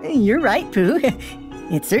 You're right, Pooh.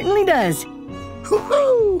 It certainly does.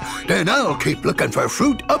 Hoo-hoo! Then I'll keep looking for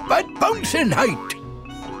fruit up at Bouncing Height.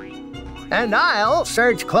 And I'll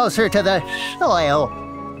search closer to the soil.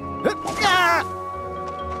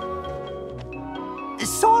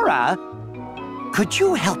 Sora, could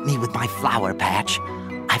you help me with my flower patch?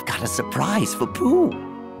 I've got a surprise for Pooh.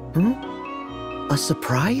 A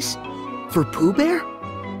surprise? For Pooh Bear?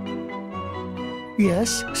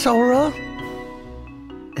 Yes, Sora?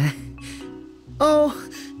 Oh,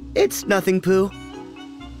 it's nothing, Pooh.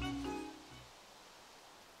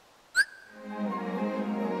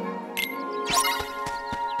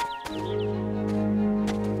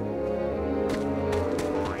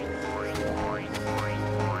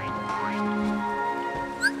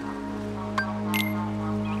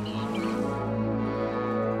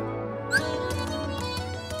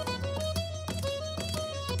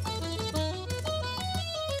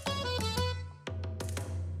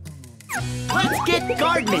 Let's get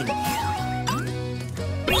gardening!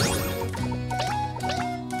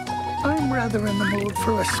 I'm rather in the mood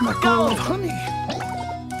for a smeckle of honey.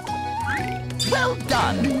 Well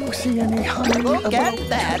done! Do you see any honey Look about at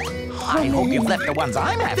that! honey? I hope you've left the ones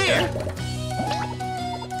I'm after. There!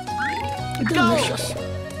 Delicious.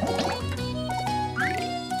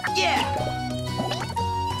 Yeah!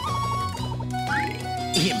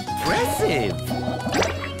 Impressive!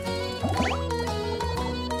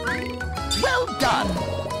 Well done!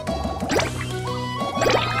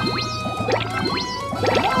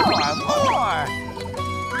 More!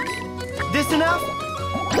 This enough?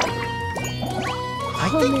 I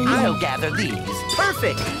think I'll gather these.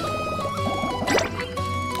 Perfect!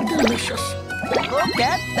 Delicious. Look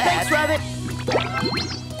at that! Thanks, Rabbit!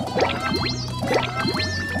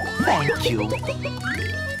 Thank you.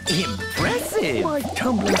 Impressive! My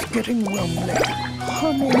tumbler's getting rumbly.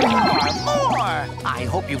 Honey. More! I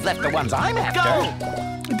hope you've left the ones I'm after.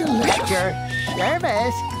 Delicious. Your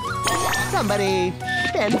service. Somebody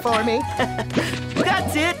send for me.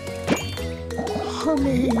 That's it!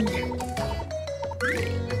 Honey.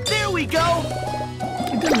 There we go!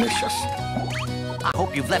 Delicious. I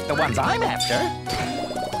hope you've left the ones I'm after.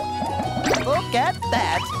 Look at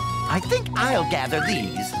that! I think I'll gather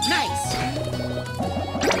these. Nice!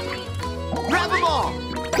 Grab them all!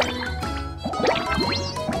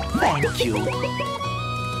 Thank you.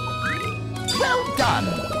 Well done!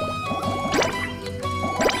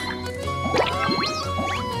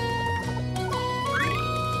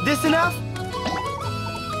 This enough?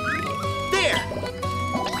 There!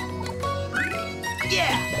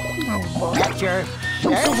 Yeah! Oh, boy. Get your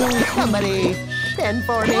service. Somebody send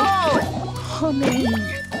for me. Honey.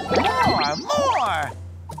 More!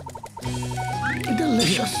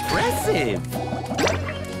 Delicious. Impressive!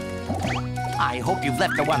 I hope you've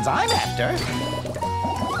left the ones I'm after.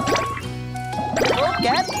 Look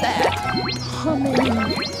at that! Honey.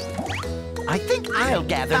 I think I'll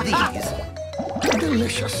gather these.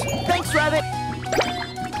 Delicious. Thanks, Rabbit!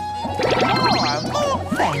 More!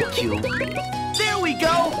 Thank you. There we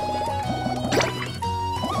go!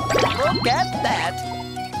 Look at that!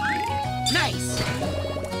 Nice!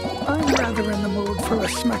 I'm rather in the mood for a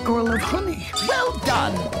smackerel of honey. Well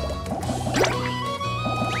done!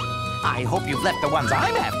 I hope you've left the ones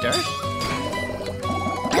I'm after.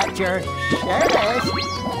 At your service.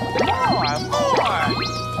 More!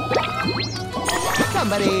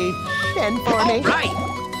 Somebody send for me. Right!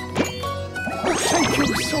 Oh, thank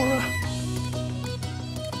you, Sora.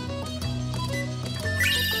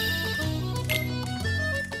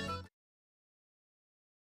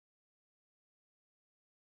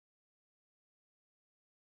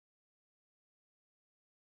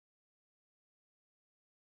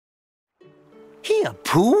 Here,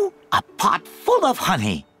 Pooh, a pot full of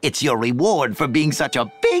honey. It's your reward for being such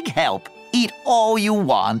a big help. Eat all you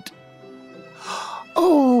want.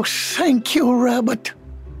 Oh, thank you, Rabbit.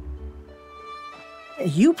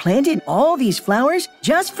 You planted all these flowers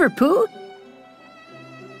just for Pooh?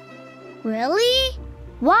 Really?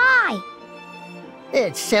 Why?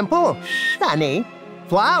 It's simple, Sonny.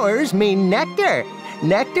 Flowers mean nectar.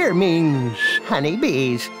 Nectar means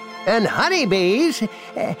honeybees. And honeybees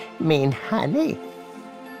mean honey.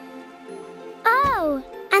 Oh,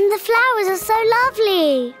 and the flowers are so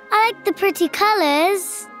lovely. I like the pretty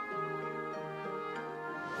colors.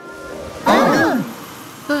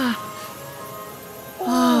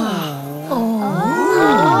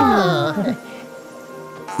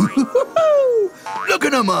 Look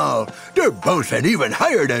at them all. They're boasting even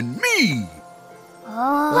higher than me.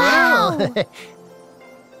 Wow.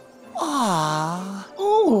 Ah.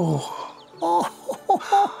 Oh.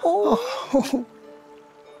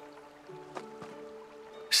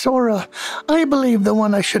 Sora, I believe the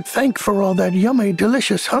one I should thank for all that yummy,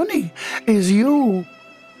 delicious honey is you.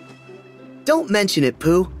 Don't mention it,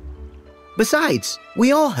 Pooh. Besides,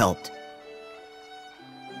 we all helped.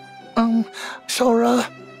 Sora.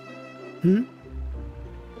 Hmm?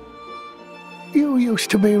 You used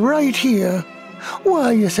to be right here.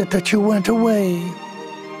 Why is it that you went away?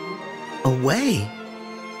 Away?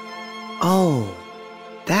 Oh,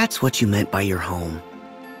 that's what you meant by your home.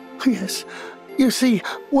 Yes. You see,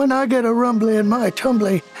 when I get a rumbly in my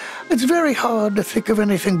tumbly, it's very hard to think of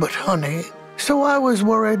anything but honey. So I was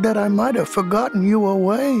worried that I might have forgotten you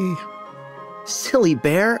away. Silly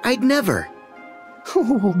bear, I'd never.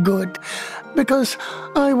 Oh, good. Because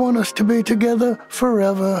I want us to be together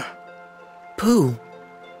forever. Pooh,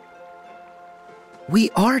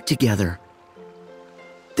 we are together.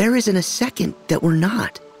 There isn't a second that we're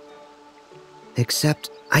not.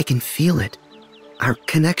 Except I can feel it. Our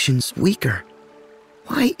connection's weaker.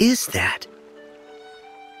 Why is that?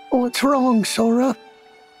 What's wrong, Sora?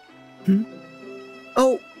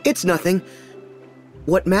 Oh, it's nothing.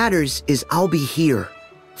 What matters is I'll be here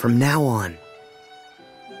from now on.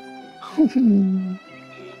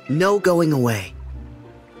 No going away.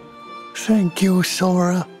 Thank you,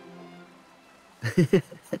 Sora.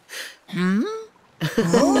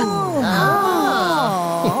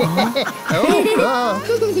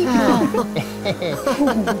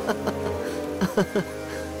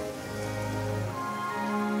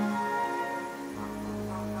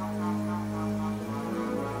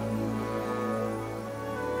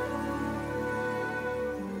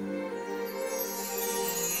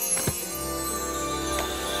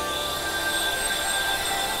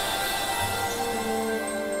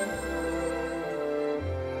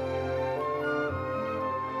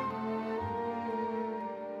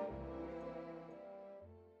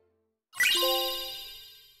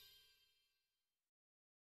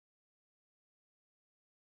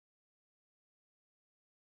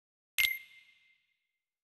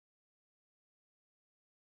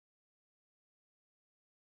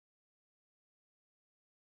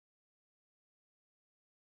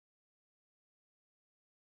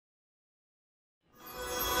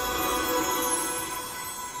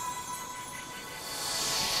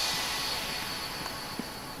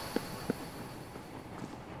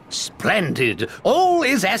 Splendid. All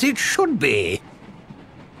is as it should be.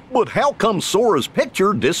 But how come Sora's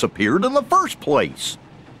picture disappeared in the first place?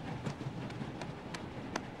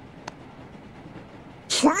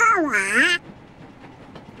 Sora?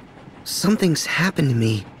 Something's happened to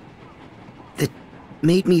me that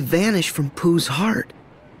made me vanish from Pooh's heart.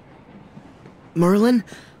 Merlin,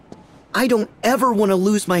 I don't ever want to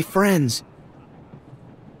lose my friends.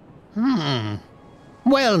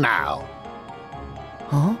 Well now.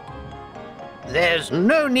 Huh? There's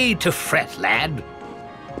no need to fret, lad.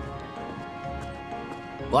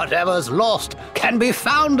 Whatever's lost can be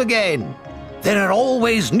found again. There are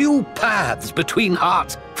always new paths between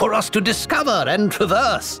hearts for us to discover and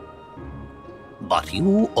traverse. But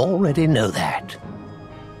you already know that.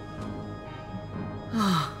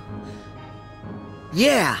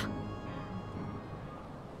 Yeah,